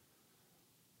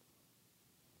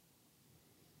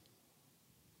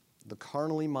 The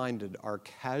carnally minded are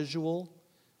casual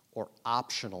or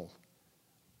optional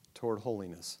toward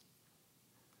holiness.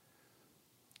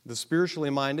 The spiritually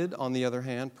minded, on the other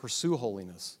hand, pursue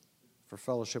holiness for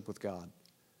fellowship with God.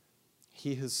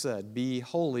 He has said, be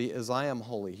holy as I am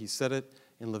holy. He said it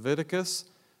in Leviticus,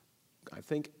 I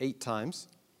think 8 times.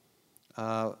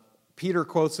 Peter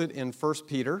quotes it in 1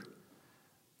 Peter.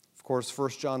 Of course, 1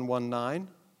 John 1:9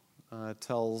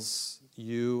 tells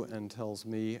you and tells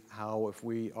me how if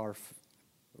we are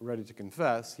ready to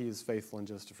confess, he is faithful and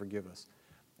just to forgive us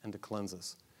and to cleanse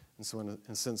us. And so in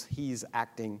a sense, he's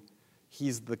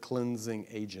the cleansing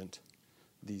agent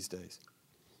these days.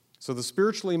 So the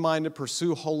spiritually minded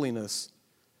pursue holiness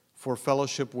for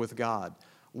fellowship with God.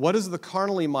 What is the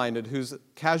carnally minded who's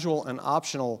casual and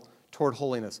optional toward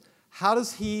holiness? How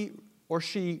does he or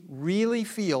she really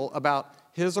feel about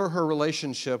his or her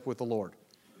relationship with the Lord?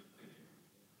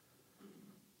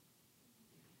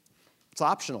 It's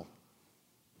optional.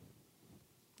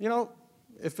 You know,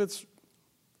 if it's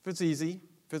easy,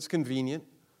 if it's convenient,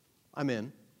 I'm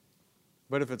in.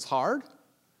 But if it's hard,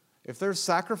 if there's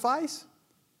sacrifice,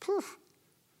 poof,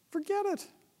 forget it.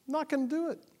 I'm not going to do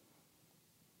it.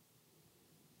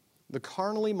 The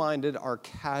carnally minded are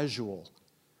casual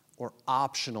or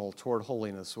optional toward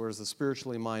holiness, whereas the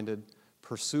spiritually minded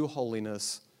pursue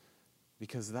holiness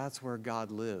because that's where God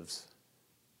lives.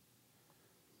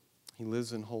 He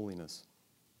lives in holiness.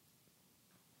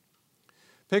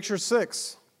 Picture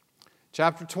 6,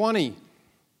 chapter 20.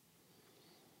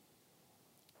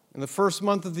 In the first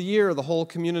month of the year, the whole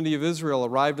community of Israel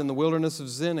arrived in the wilderness of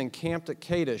Zin and camped at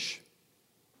Kadesh.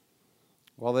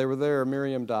 While they were there,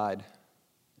 Miriam died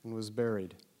and was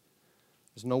buried.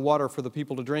 There's no water for the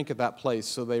people to drink at that place,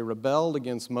 so they rebelled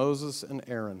against Moses and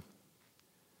Aaron.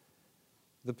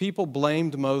 The people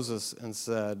blamed Moses and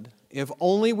said, "If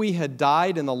only we had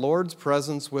died in the Lord's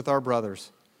presence with our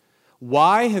brothers.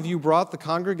 Why have you brought the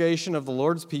congregation of the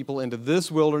Lord's people into this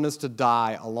wilderness to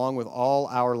die along with all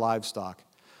our livestock?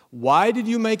 Why did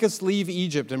you make us leave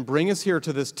Egypt and bring us here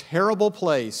to this terrible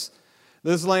place?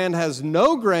 This land has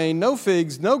no grain, no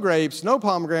figs, no grapes, no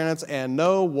pomegranates, and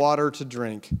no water to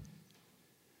drink."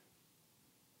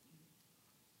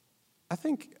 I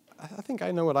think I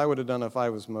know what I would have done if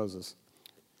I was Moses.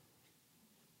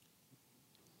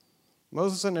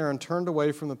 Moses and Aaron turned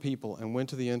away from the people and went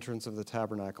to the entrance of the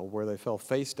tabernacle, where they fell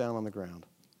face down on the ground.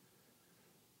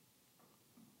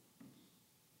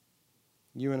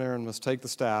 You and Aaron must take the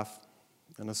staff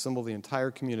and assemble the entire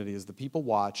community as the people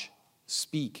watch.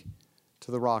 Speak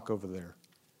to the rock over there,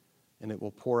 and it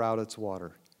will pour out its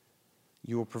water.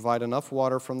 You will provide enough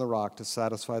water from the rock to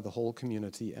satisfy the whole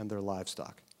community and their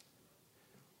livestock.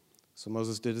 So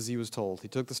Moses did as he was told. He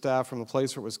took the staff from the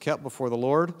place where it was kept before the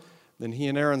Lord. Then he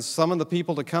and Aaron summoned the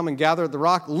people to come and gather at the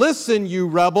rock. "Listen, you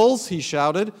rebels," he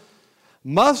shouted.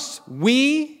 "Must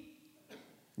we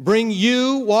bring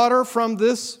you water from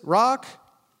this rock?"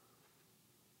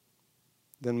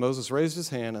 Then Moses raised his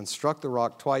hand and struck the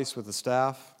rock twice with the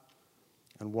staff,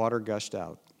 and water gushed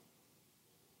out.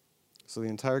 So the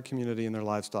entire community and their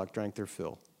livestock drank their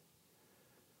fill.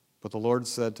 But the Lord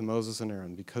said to Moses and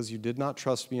Aaron, "Because you did not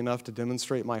trust me enough to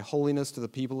demonstrate my holiness to the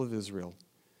people of Israel,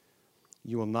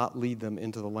 you will not lead them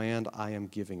into the land I am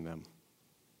giving them."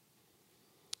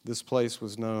 This place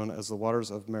was known as the waters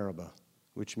of Meribah,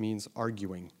 which means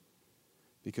arguing,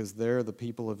 because there the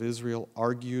people of Israel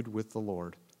argued with the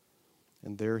Lord,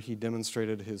 and there he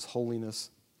demonstrated his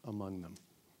holiness among them.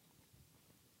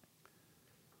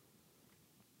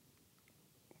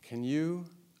 Can you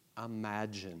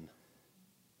imagine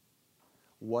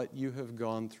what you have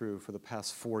gone through for the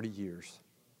past 40 years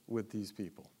with these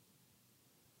people?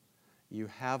 You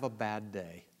have a bad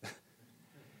day.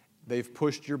 They've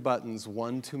pushed your buttons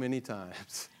one too many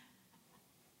times.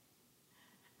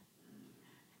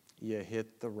 You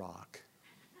hit the rock.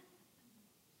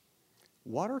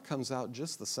 Water comes out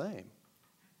just the same.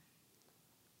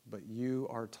 But you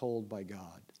are told by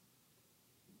God,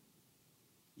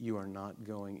 you are not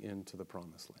going into the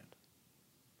promised land.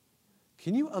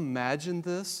 Can you imagine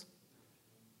this?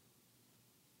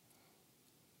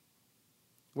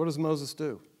 What does Moses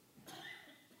do?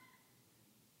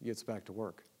 He gets back to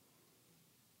work.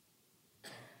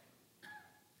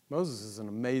 Moses is an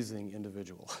amazing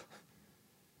individual.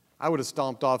 I would have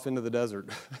stomped off into the desert.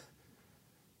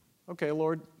 Okay,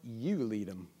 Lord, you lead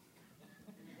him.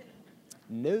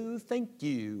 No, thank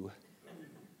you.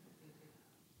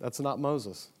 That's not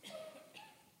Moses.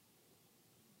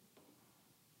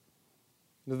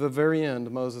 At the very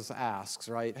end, Moses asks,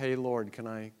 right, "Hey, Lord, can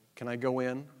I go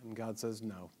in?" And God says,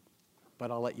 "No, but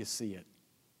I'll let you see it."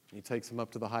 And he takes him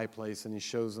up to the high place and he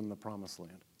shows him the promised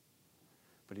land.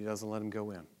 But he doesn't let him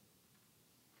go in.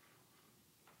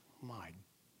 My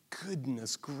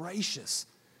goodness gracious.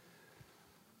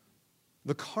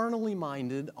 The carnally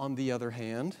minded, on the other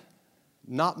hand,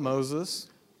 not Moses,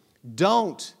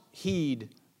 don't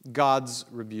heed God's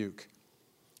rebuke.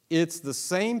 It's the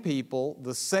same people,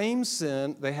 the same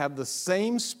sin, they have the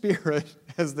same spirit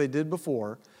as they did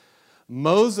before.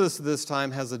 Moses this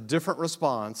time has a different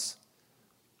response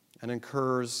and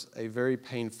incurs a very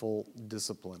painful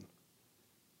discipline.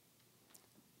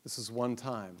 This is one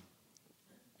time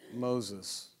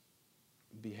Moses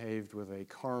behaved with a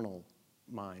carnal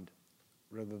mind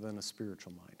rather than a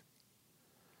spiritual mind.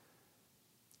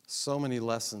 So many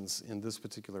lessons in this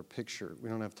particular picture. We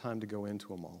don't have time to go into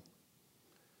them all.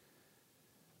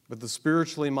 But the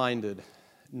spiritually minded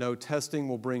know testing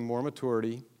will bring more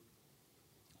maturity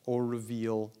or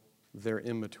reveal their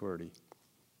immaturity.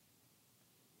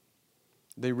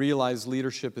 They realize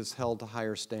leadership is held to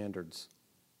higher standards.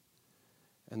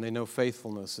 and they know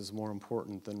faithfulness is more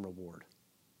important than reward.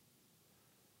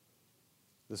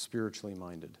 The spiritually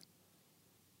minded.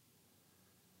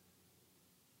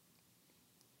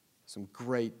 Some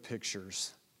great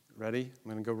pictures. Ready?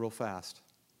 I'm going to go real fast.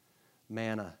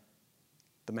 Manna.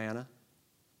 The manna.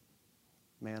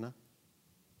 Manna.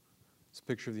 It's a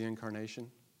picture of the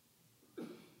incarnation.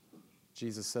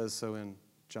 Jesus says so in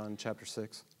John chapter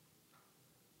 6.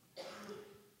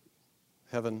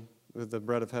 Heaven, the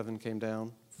bread of heaven came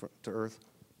down to earth.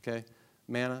 Okay?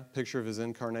 Manna, picture of his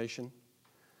incarnation.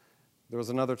 There was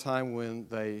another time when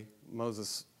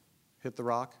Moses hit the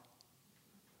rock,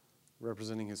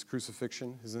 representing his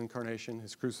crucifixion, his incarnation,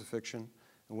 his crucifixion.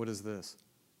 And what is this?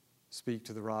 Speak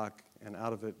to the rock, and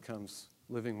out of it comes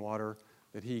living water,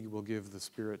 that he will give the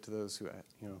Spirit to those who,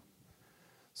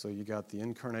 So you got the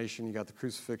incarnation, you got the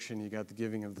crucifixion, you got the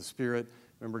giving of the Spirit.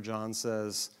 Remember John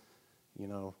says,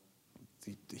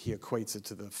 he equates it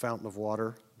to the fountain of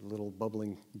water, the little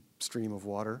bubbling stream of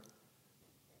water.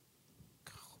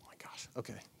 Oh my gosh.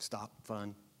 Okay, stop.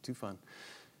 Fun. Too fun.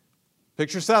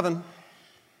 Picture 7.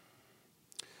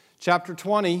 Chapter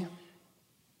 20,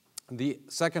 the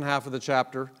second half of the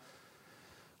chapter.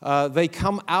 They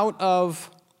come out of,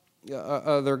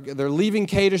 they're leaving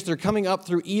Kadesh, they're coming up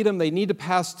through Edom. They need to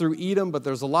pass through Edom, but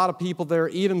there's a lot of people there.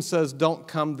 Edom says, don't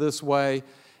come this way.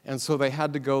 And so they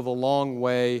had to go the long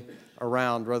way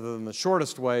around rather than the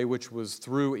shortest way, which was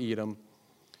through Edom.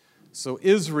 So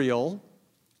Israel,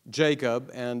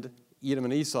 Jacob, and Edom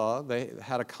and Esau, they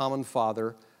had a common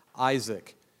father,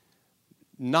 Isaac.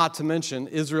 Not to mention,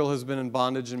 Israel has been in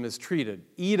bondage and mistreated.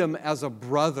 Edom, as a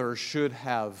brother, should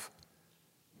have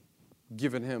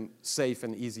given him safe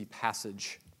and easy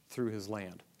passage through his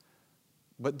land,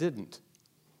 but didn't.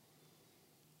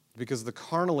 Because the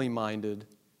carnally minded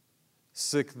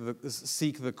seek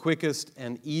the quickest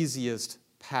and easiest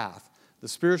path. The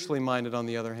spiritually minded, on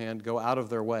the other hand, go out of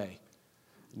their way,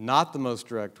 not the most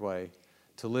direct way,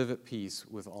 to live at peace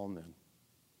with all men.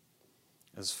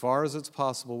 As far as it's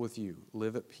possible with you,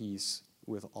 live at peace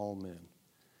with all men.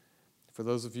 For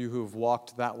those of you who have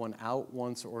walked that one out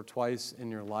once or twice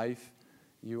in your life,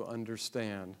 you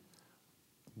understand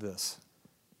this.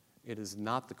 It is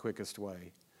not the quickest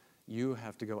way. You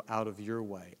have to go out of your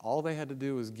way. All they had to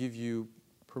do was give you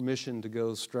permission to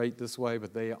go straight this way,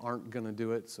 but they aren't going to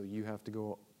do it, so you have to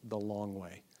go the long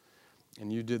way.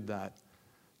 And you did that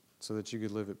so that you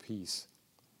could live at peace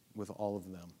with all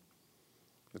of them.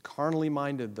 The carnally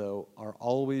minded, though, are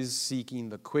always seeking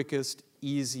the quickest,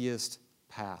 easiest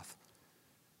path.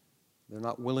 They're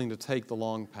not willing to take the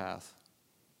long path.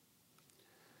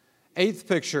 8th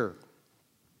picture.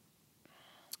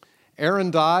 Aaron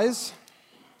dies.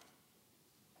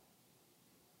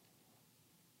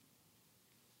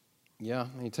 Yeah,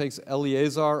 he takes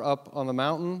Eleazar up on the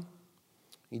mountain.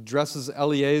 He dresses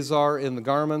Eleazar in the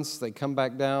garments. They come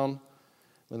back down.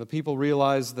 When the people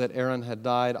realized that Aaron had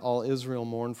died, all Israel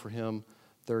mourned for him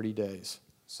 30 days.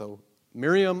 So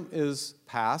Miriam is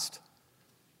past.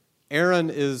 Aaron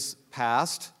is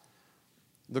past.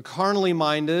 The carnally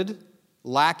minded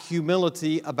lack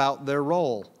humility about their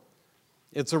role.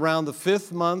 It's around the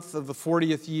 5th month of the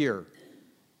 40th year.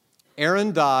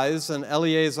 Aaron dies, and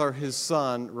Eleazar, his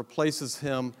son, replaces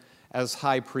him as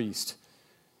high priest.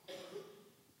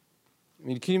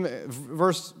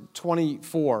 Verse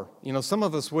 24, some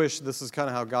of us wish this is kind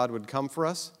of how God would come for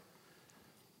us.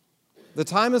 The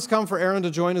time has come for Aaron to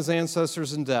join his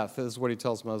ancestors in death, is what he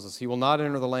tells Moses. He will not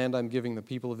enter the land I'm giving the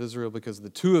people of Israel because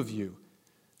the two of you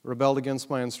rebelled against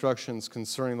my instructions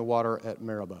concerning the water at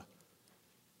Meribah.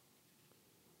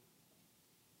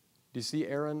 Do you see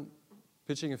Aaron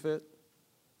pitching a fit?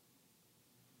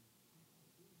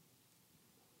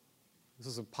 This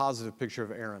is a positive picture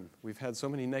of Aaron. We've had so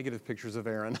many negative pictures of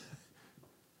Aaron.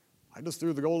 I just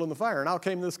threw the gold in the fire, and out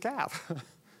came this calf.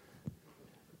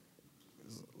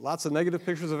 Lots of negative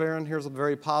pictures of Aaron. Here's a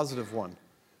very positive one.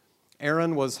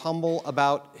 Aaron was humble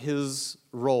about his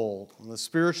role. And the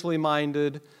spiritually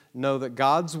minded know that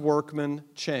God's workmen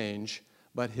change,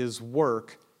 but his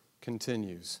work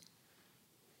continues.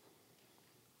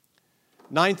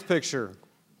 9th picture,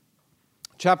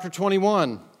 chapter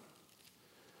 21.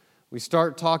 We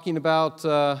start talking about,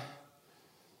 first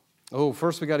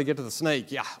we got to get to the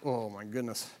snake. Yeah, oh my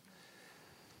goodness.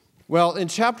 Well, in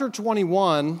chapter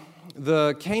 21,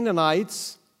 the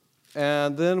Canaanites,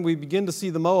 and then we begin to see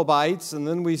the Moabites, and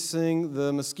then we sing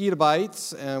the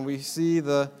Mosquitobites, and we see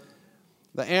the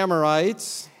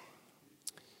Amorites.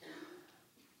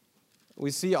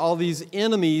 We see all these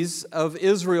enemies of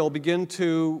Israel begin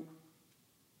to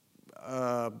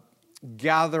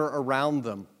gather around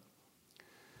them.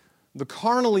 The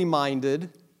carnally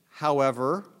minded,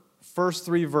 however, first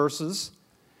 3 verses.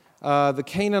 The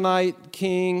Canaanite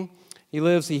king, he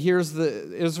hears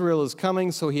that Israel is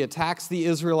coming, so he attacks the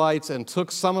Israelites and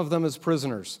took some of them as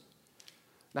prisoners.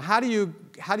 Now, how do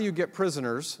you get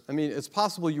prisoners? I mean, it's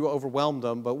possible you overwhelmed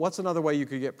them, but what's another way you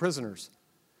could get prisoners?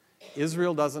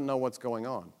 Israel doesn't know what's going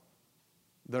on.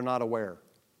 They're not aware.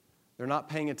 They're not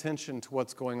paying attention to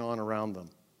what's going on around them.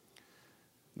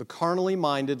 The carnally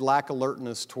minded lack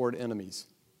alertness toward enemies.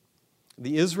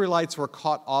 The Israelites were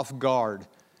caught off guard.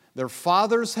 Their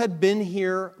fathers had been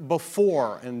here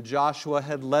before, and Joshua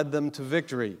had led them to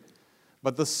victory.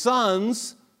 But the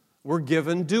sons were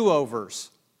given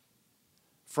do-overs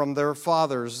from their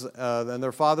fathers, and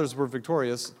their fathers were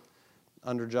victorious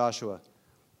under Joshua.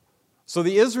 So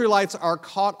the Israelites are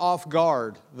caught off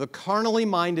guard. The carnally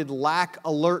minded lack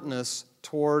alertness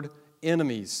toward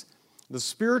enemies. The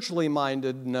spiritually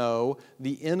minded know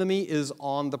the enemy is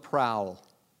on the prowl.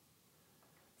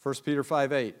 1 Peter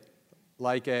 5:8,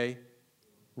 like a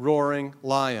roaring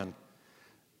lion.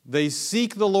 They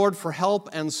seek the Lord for help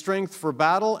and strength for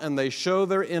battle, and they show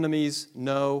their enemies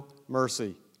no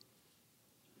mercy.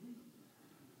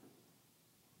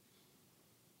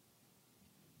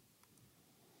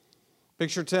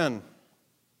 Picture 10.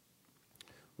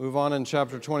 Move on in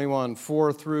chapter 21,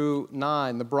 4 through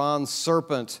 9. The bronze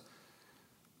serpent.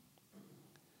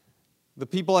 The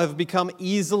people have become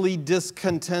easily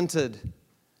discontented.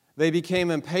 They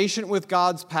became impatient with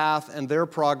God's path and their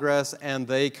progress, and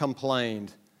they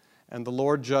complained. And the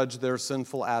Lord judged their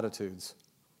sinful attitudes.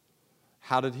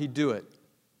 How did He do it?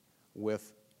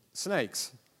 With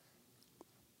snakes.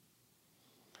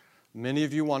 Many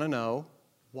of you want to know,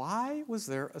 why was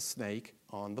there a snake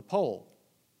on the pole?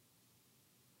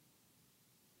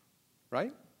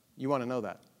 Right? You want to know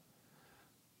that.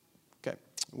 Okay,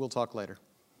 we'll talk later.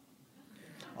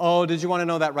 Oh, did you want to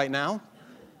know that right now?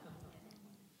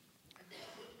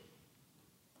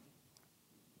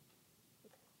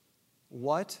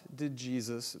 What did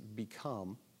Jesus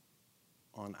become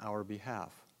on our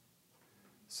behalf?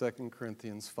 2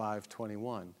 Corinthians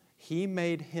 5:21. He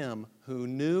made Him who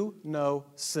knew no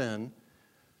sin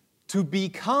to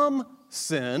become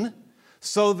sin,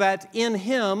 so that in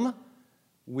Him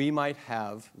we might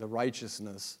have the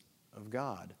righteousness of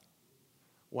God.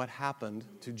 What happened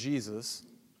to Jesus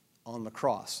on the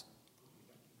cross?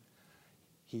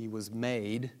 He was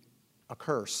made a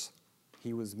curse.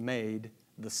 He was made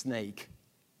the snake.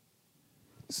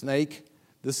 Snake,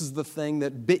 this is the thing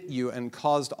that bit you and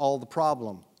caused all the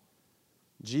problem.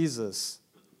 Jesus,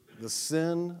 the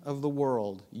sin of the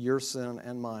world, your sin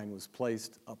and mine, was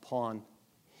placed upon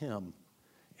Him,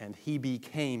 and He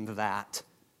became that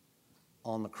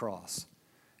on the cross.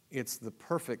 It's the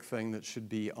perfect thing that should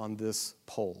be on this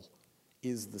pole,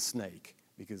 is the snake,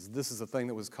 because this is the thing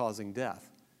that was causing death.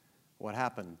 What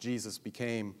happened? Jesus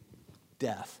became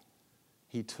death.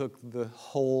 He took the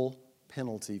whole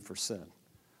penalty for sin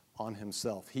on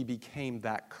Himself. He became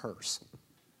that curse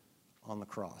on the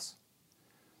cross.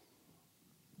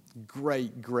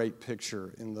 Great, great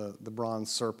picture in the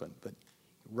bronze serpent. But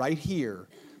right here,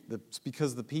 it's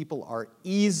because the people are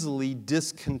easily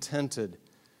discontented.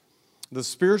 The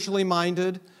spiritually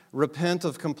minded repent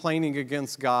of complaining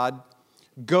against God,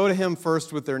 go to Him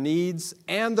first with their needs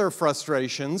and their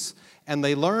frustrations, and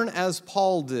they learn, as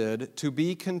Paul did, to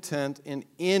be content in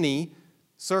any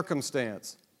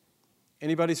circumstance.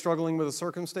 Anybody struggling with a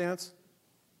circumstance?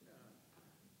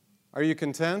 Are you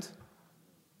content?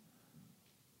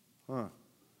 Huh.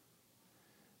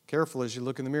 Careful as you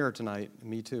look in the mirror tonight.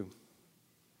 Me too.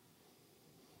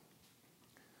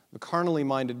 The carnally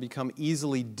minded become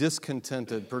easily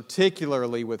discontented,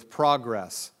 particularly with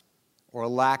progress or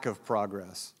lack of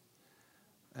progress,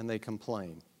 and they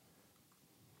complain.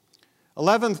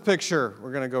 11th picture,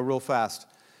 we're going to go real fast.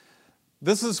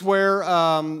 This is where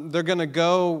they're going to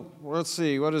go, let's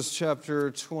see, what is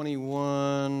chapter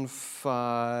 21,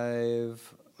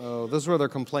 5? Oh, this is where they're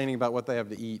complaining about what they have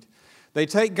to eat. They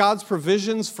take God's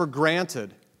provisions for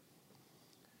granted.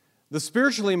 The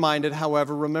spiritually minded,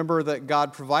 however, remember that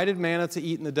God provided manna to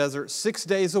eat in the desert 6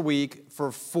 days a week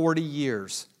for 40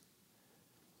 years.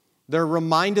 They're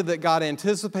reminded that God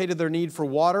anticipated their need for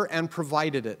water and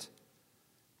provided it.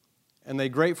 And they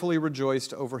gratefully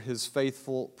rejoiced over His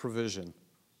faithful provision.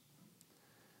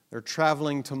 They're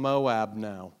traveling to Moab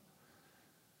now.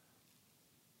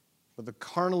 But the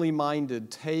carnally minded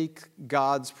take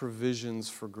God's provisions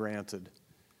for granted.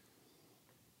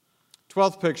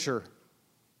 12th picture.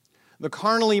 The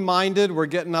carnally minded, we're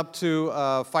getting up to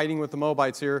fighting with the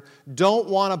Moabites here, don't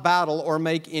want to battle or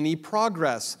make any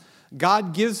progress.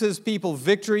 God gives His people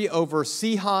victory over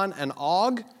Sihon and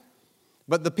Og,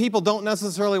 but the people don't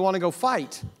necessarily want to go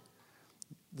fight.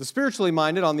 The spiritually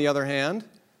minded, on the other hand,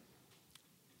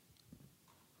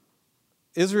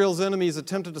 Israel's enemies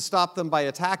attempted to stop them by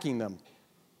attacking them.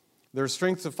 Their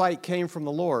strength to fight came from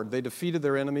the Lord. They defeated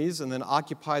their enemies and then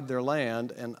occupied their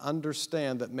land, and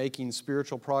understand that making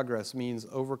spiritual progress means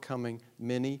overcoming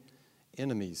many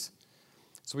enemies.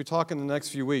 So we talk in the next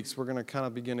few weeks, we're going to kind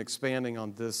of begin expanding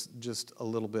on this just a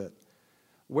little bit.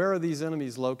 Where are these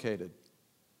enemies located?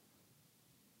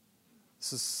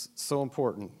 This is so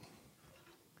important.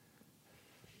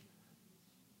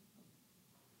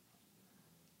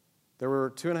 There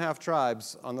were 2.5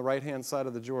 tribes on the right-hand side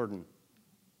of the Jordan,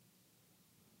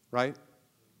 right?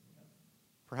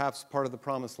 Perhaps part of the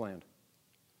Promised Land.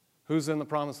 Who's in the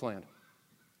Promised Land?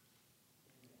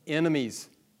 Enemies.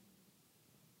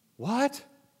 What?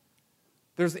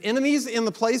 There's enemies in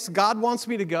the place God wants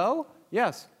me to go?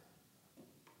 Yes.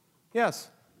 Yes.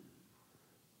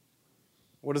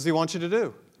 What does he want you to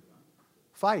do?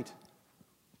 Fight.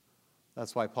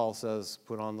 That's why Paul says,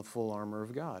 put on the full armor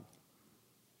of God.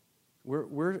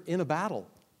 We're in a battle.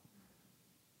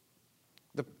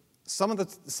 Some of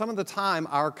the time,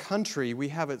 our country, we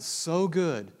have it so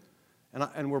good,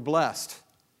 and we're blessed.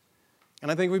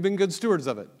 And I think we've been good stewards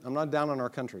of it. I'm not down on our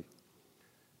country.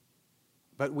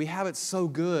 But we have it so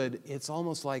good, it's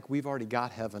almost like we've already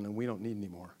got heaven and we don't need any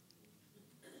more.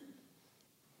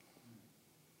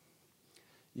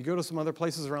 You go to some other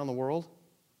places around the world,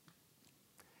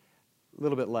 a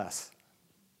little bit less.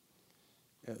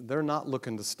 They're not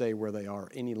looking to stay where they are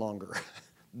any longer.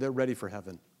 They're ready for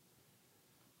heaven.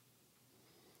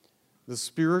 The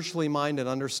spiritually minded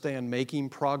understand making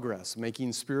progress.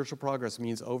 Making spiritual progress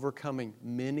means overcoming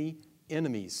many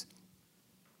enemies,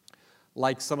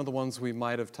 like some of the ones we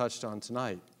might have touched on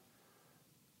tonight.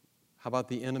 How about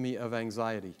the enemy of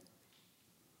anxiety?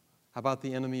 How about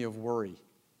the enemy of worry?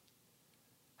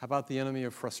 How about the enemy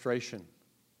of frustration?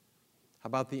 How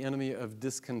about the enemy of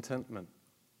discontentment?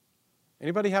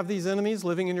 Anybody have these enemies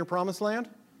living in your promised land?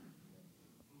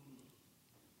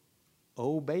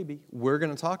 Oh, baby, we're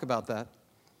going to talk about that.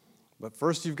 But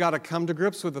first, you've got to come to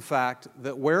grips with the fact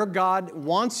that where God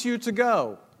wants you to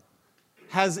go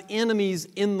has enemies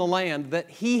in the land that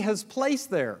He has placed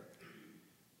there.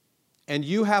 And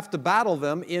you have to battle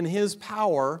them in His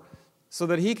power so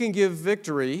that He can give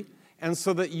victory and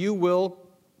so that you will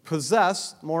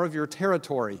possess more of your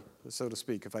territory, so to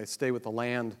speak, if I stay with the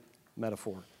land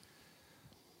metaphor.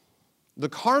 The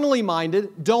carnally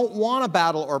minded don't want a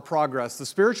battle or progress. The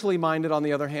spiritually minded, on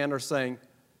the other hand, are saying,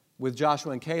 with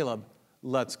Joshua and Caleb,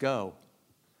 let's go.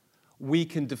 We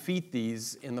can defeat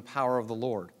these in the power of the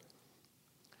Lord.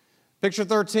 Picture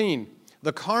 13.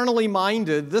 The carnally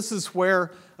minded, this is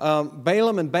where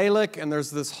Balaam and Balak, and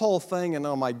there's this whole thing, and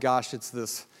oh my gosh, it's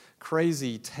this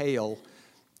crazy tale.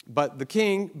 But the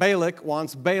king, Balak,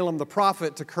 wants Balaam the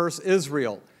prophet to curse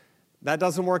Israel. That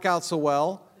doesn't work out so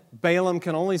well. Balaam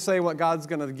can only say what God's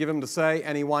going to give him to say,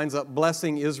 and he winds up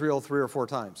blessing Israel 3 or 4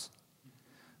 times.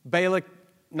 Balak,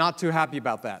 not too happy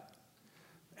about that.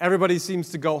 Everybody seems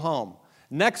to go home.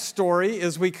 Next story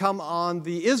is we come on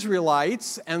the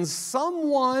Israelites, and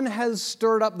someone has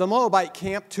stirred up the Moabite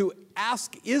camp to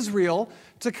ask Israel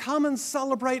to come and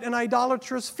celebrate an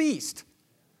idolatrous feast,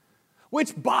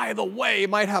 which, by the way,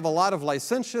 might have a lot of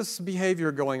licentious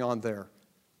behavior going on there.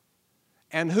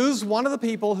 And who's one of the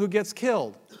people who gets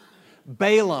killed?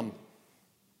 Balaam.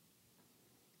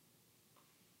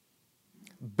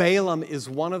 Balaam is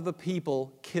one of the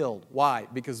people killed. Why?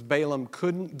 Because Balaam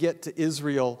couldn't get to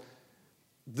Israel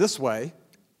this way,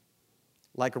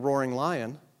 like a roaring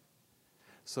lion,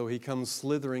 so he comes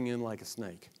slithering in like a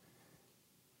snake.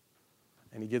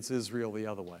 And he gets Israel the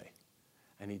other way.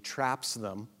 And he traps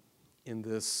them in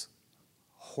this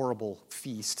horrible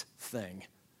feast thing.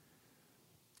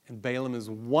 And Balaam is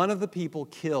one of the people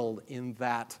killed in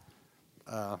that,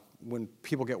 when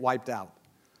people get wiped out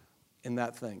in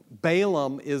that thing.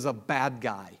 Balaam is a bad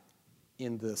guy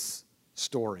in this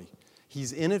story.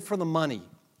 He's in it for the money.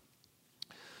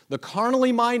 The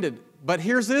carnally minded, but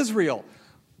here's Israel.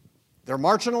 They're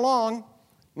marching along.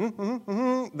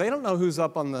 They don't know who's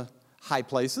up on the high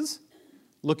places,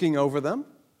 looking over them.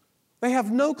 They have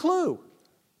no clue.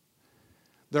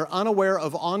 They're unaware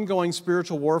of ongoing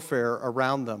spiritual warfare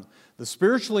around them. The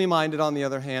spiritually minded, on the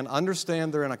other hand,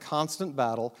 understand they're in a constant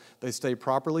battle. They stay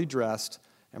properly dressed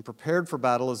and prepared for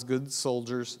battle as good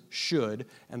soldiers should,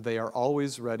 and they are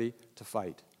always ready to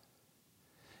fight.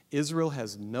 Israel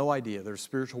has no idea there's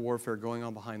spiritual warfare going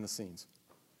on behind the scenes.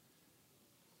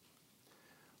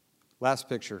 Last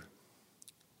picture,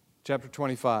 chapter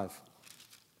 25.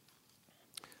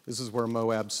 This is where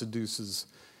Moab seduces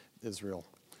Israel.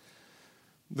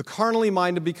 The carnally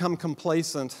minded become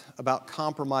complacent about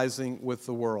compromising with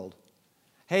the world.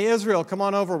 Hey, Israel, come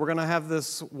on over. We're going to have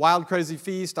this wild, crazy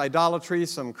feast, idolatry,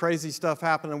 some crazy stuff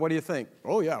happening. What do you think?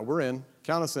 Oh, yeah, we're in.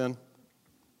 Count us in.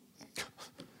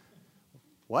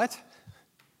 What?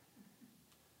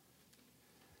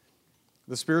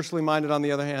 The spiritually minded, on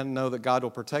the other hand, know that God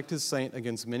will protect his saint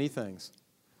against many things,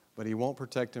 but he won't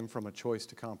protect him from a choice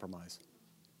to compromise.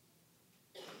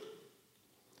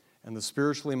 And the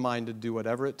spiritually minded do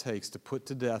whatever it takes to put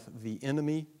to death the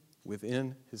enemy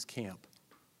within his camp.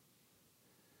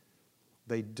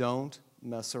 They don't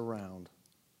mess around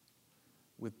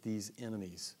with these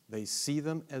enemies. They see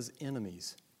them as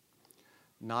enemies,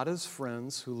 not as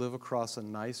friends who live across a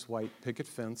nice white picket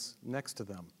fence next to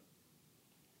them.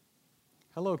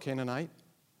 Hello, Canaanite.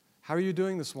 How are you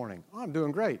doing this morning? Oh, I'm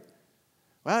doing great.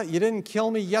 Well, you didn't kill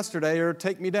me yesterday or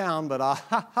take me down, but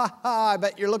I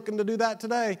bet you're looking to do that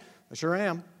today. I sure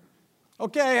am.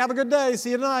 Okay, have a good day.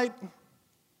 See you tonight.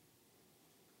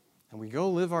 And we go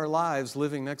live our lives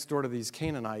living next door to these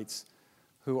Canaanites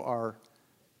who are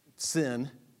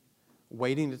sin,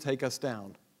 waiting to take us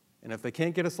down. And if they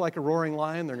can't get us like a roaring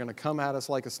lion, they're going to come at us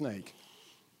like a snake.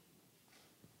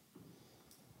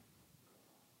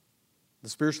 The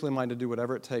spiritually minded do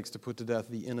whatever it takes to put to death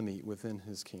the enemy within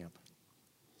his camp.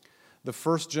 The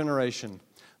first generation,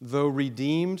 though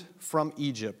redeemed from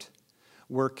Egypt,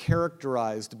 were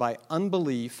characterized by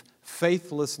unbelief,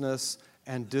 faithlessness,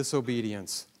 and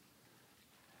disobedience.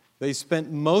 They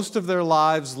spent most of their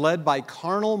lives led by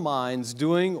carnal minds,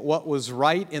 doing what was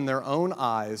right in their own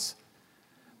eyes,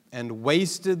 and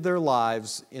wasted their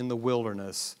lives in the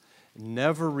wilderness,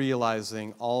 never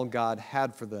realizing all God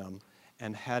had for them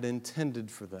and had intended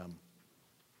for them.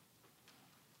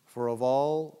 For of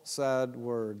all sad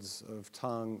words of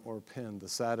tongue or pen, the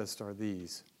saddest are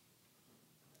these: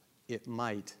 it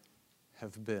might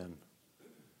have been.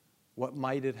 What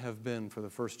might it have been for the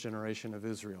first generation of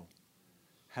Israel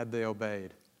had they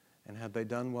obeyed and had they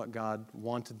done what God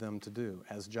wanted them to do,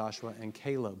 as Joshua and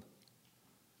Caleb?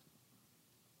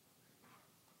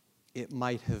 It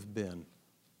might have been,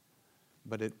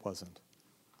 but it wasn't.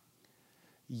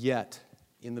 Yet,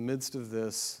 in the midst of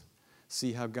this,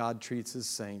 see how God treats his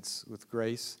saints with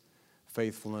grace,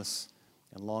 faithfulness,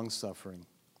 and long-suffering.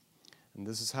 And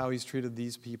this is how he's treated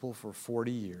these people for 40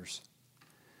 years.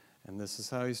 And this is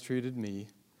how he's treated me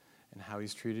and how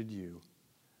he's treated you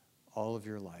all of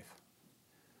your life.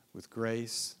 With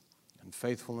grace and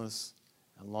faithfulness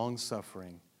and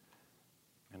long-suffering,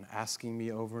 and asking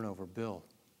me over and over, Bill,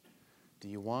 do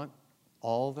you want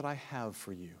all that I have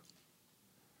for you?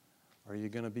 Or are you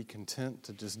going to be content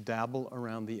to just dabble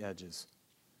around the edges?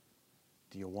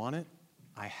 Do you want it?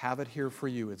 I have it here for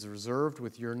you. It's reserved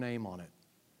with your name on it.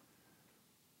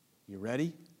 You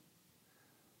ready?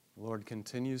 The Lord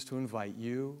continues to invite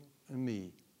you and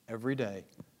me every day.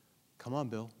 Come on,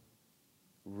 Bill.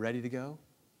 Ready to go?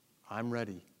 I'm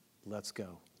ready. Let's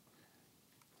go.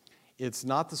 It's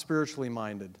not the spiritually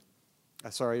minded.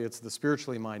 It's the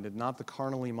spiritually minded, not the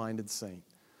carnally minded saint,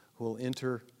 who will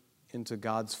enter into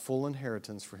God's full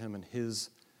inheritance for him and his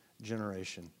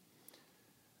generation.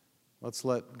 Let's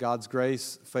let God's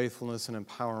grace, faithfulness, and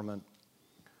empowerment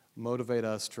motivate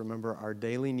us to remember our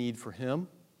daily need for him,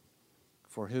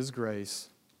 for his grace,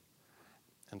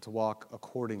 and to walk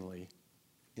accordingly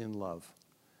in love.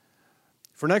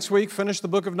 For next week, finish the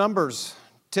book of Numbers,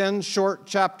 10 short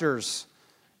chapters.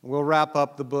 We'll wrap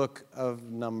up the book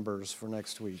of Numbers for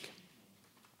next week.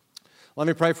 Let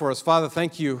me pray for us. Father,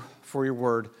 thank you for your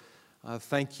word.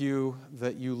 Thank you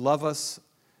that you love us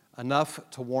enough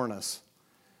to warn us.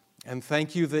 And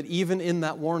thank you that even in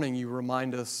that warning, you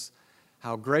remind us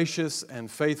how gracious and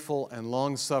faithful and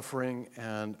long-suffering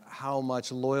and how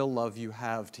much loyal love you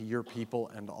have to your people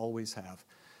and always have.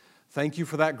 Thank you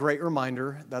for that great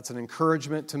reminder. That's an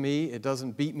encouragement to me. It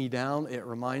doesn't beat me down. It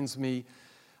reminds me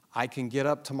I can get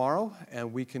up tomorrow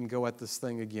and we can go at this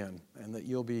thing again, and that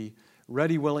you'll be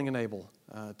ready, willing, and able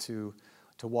to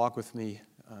walk with me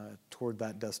toward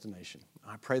that destination.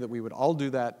 I pray that we would all do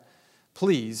that,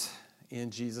 please,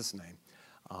 in Jesus' name.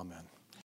 Amen.